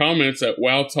questions or comments at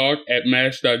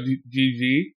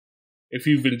wowtalk@mash.gg. If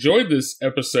you've enjoyed this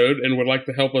episode and would like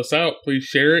to help us out, please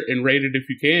share it and rate it if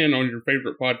you can on your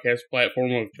favorite podcast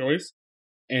platform of choice.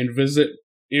 And visit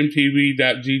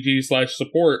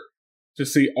mtv.gg/support to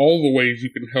see all the ways you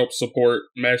can help support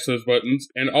Mash Those Buttons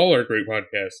and all our great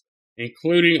podcasts,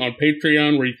 including on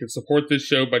Patreon, where you can support this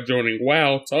show by joining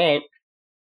WoW Talk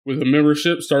with a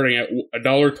membership starting at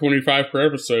 $1.25 per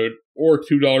episode or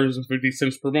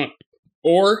 $2.50 per month.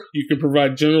 Or you can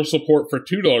provide general support for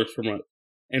 $2 per month.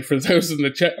 And for those in the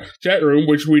chat room,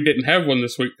 which we didn't have one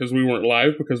this week because we weren't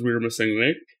live because we were missing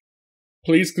Nick,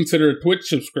 please consider a Twitch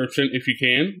subscription if you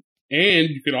can. And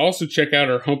you can also check out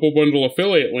our Humble Bundle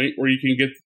affiliate link where you can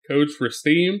get codes for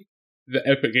Steam, the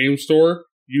Epic Game Store,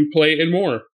 Uplay, and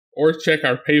more. Or check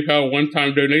our PayPal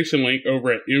one-time donation link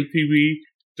over at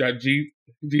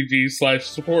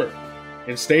mtv.gg/support.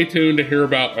 And stay tuned to hear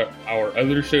about our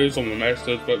other shows on the Mash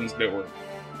Those Buttons Network.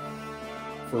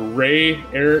 For Ray,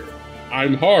 Eric,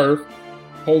 I'm Harv.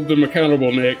 Hold them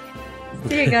accountable, Nick.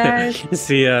 See you guys.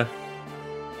 See ya.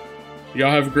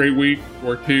 Y'all have a great week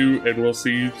or two, and we'll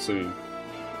see you soon.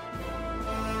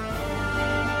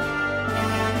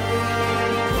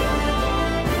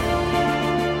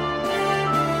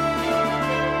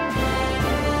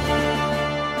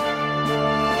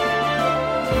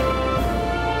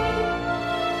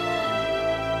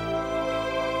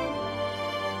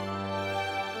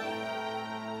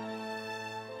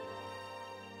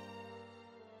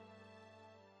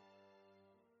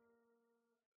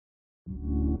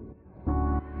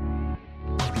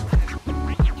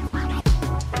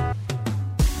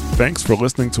 Thanks for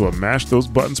listening to a Mash Those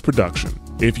Buttons production.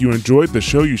 If you enjoyed the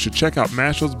show, you should check out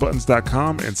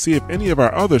mashthosebuttons.com and see if any of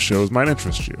our other shows might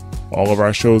interest you. All of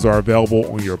our shows are available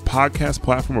on your podcast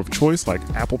platform of choice like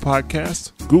Apple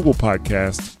Podcasts, Google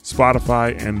Podcasts,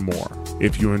 Spotify, and more.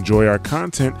 If you enjoy our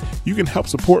content, you can help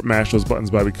support Mash Those Buttons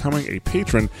by becoming a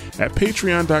patron at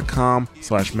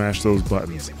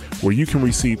patreon.com/mashthosebuttons, where you can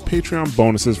receive Patreon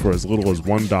bonuses for as little as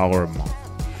 $1 a month.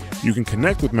 You can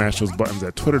connect with Mash Those Buttons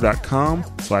at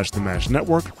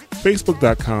twitter.com/themashnetwork,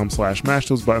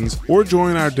 facebook.com/mashthosebuttons, or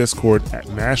join our Discord at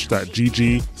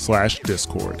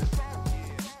mash.gg/discord.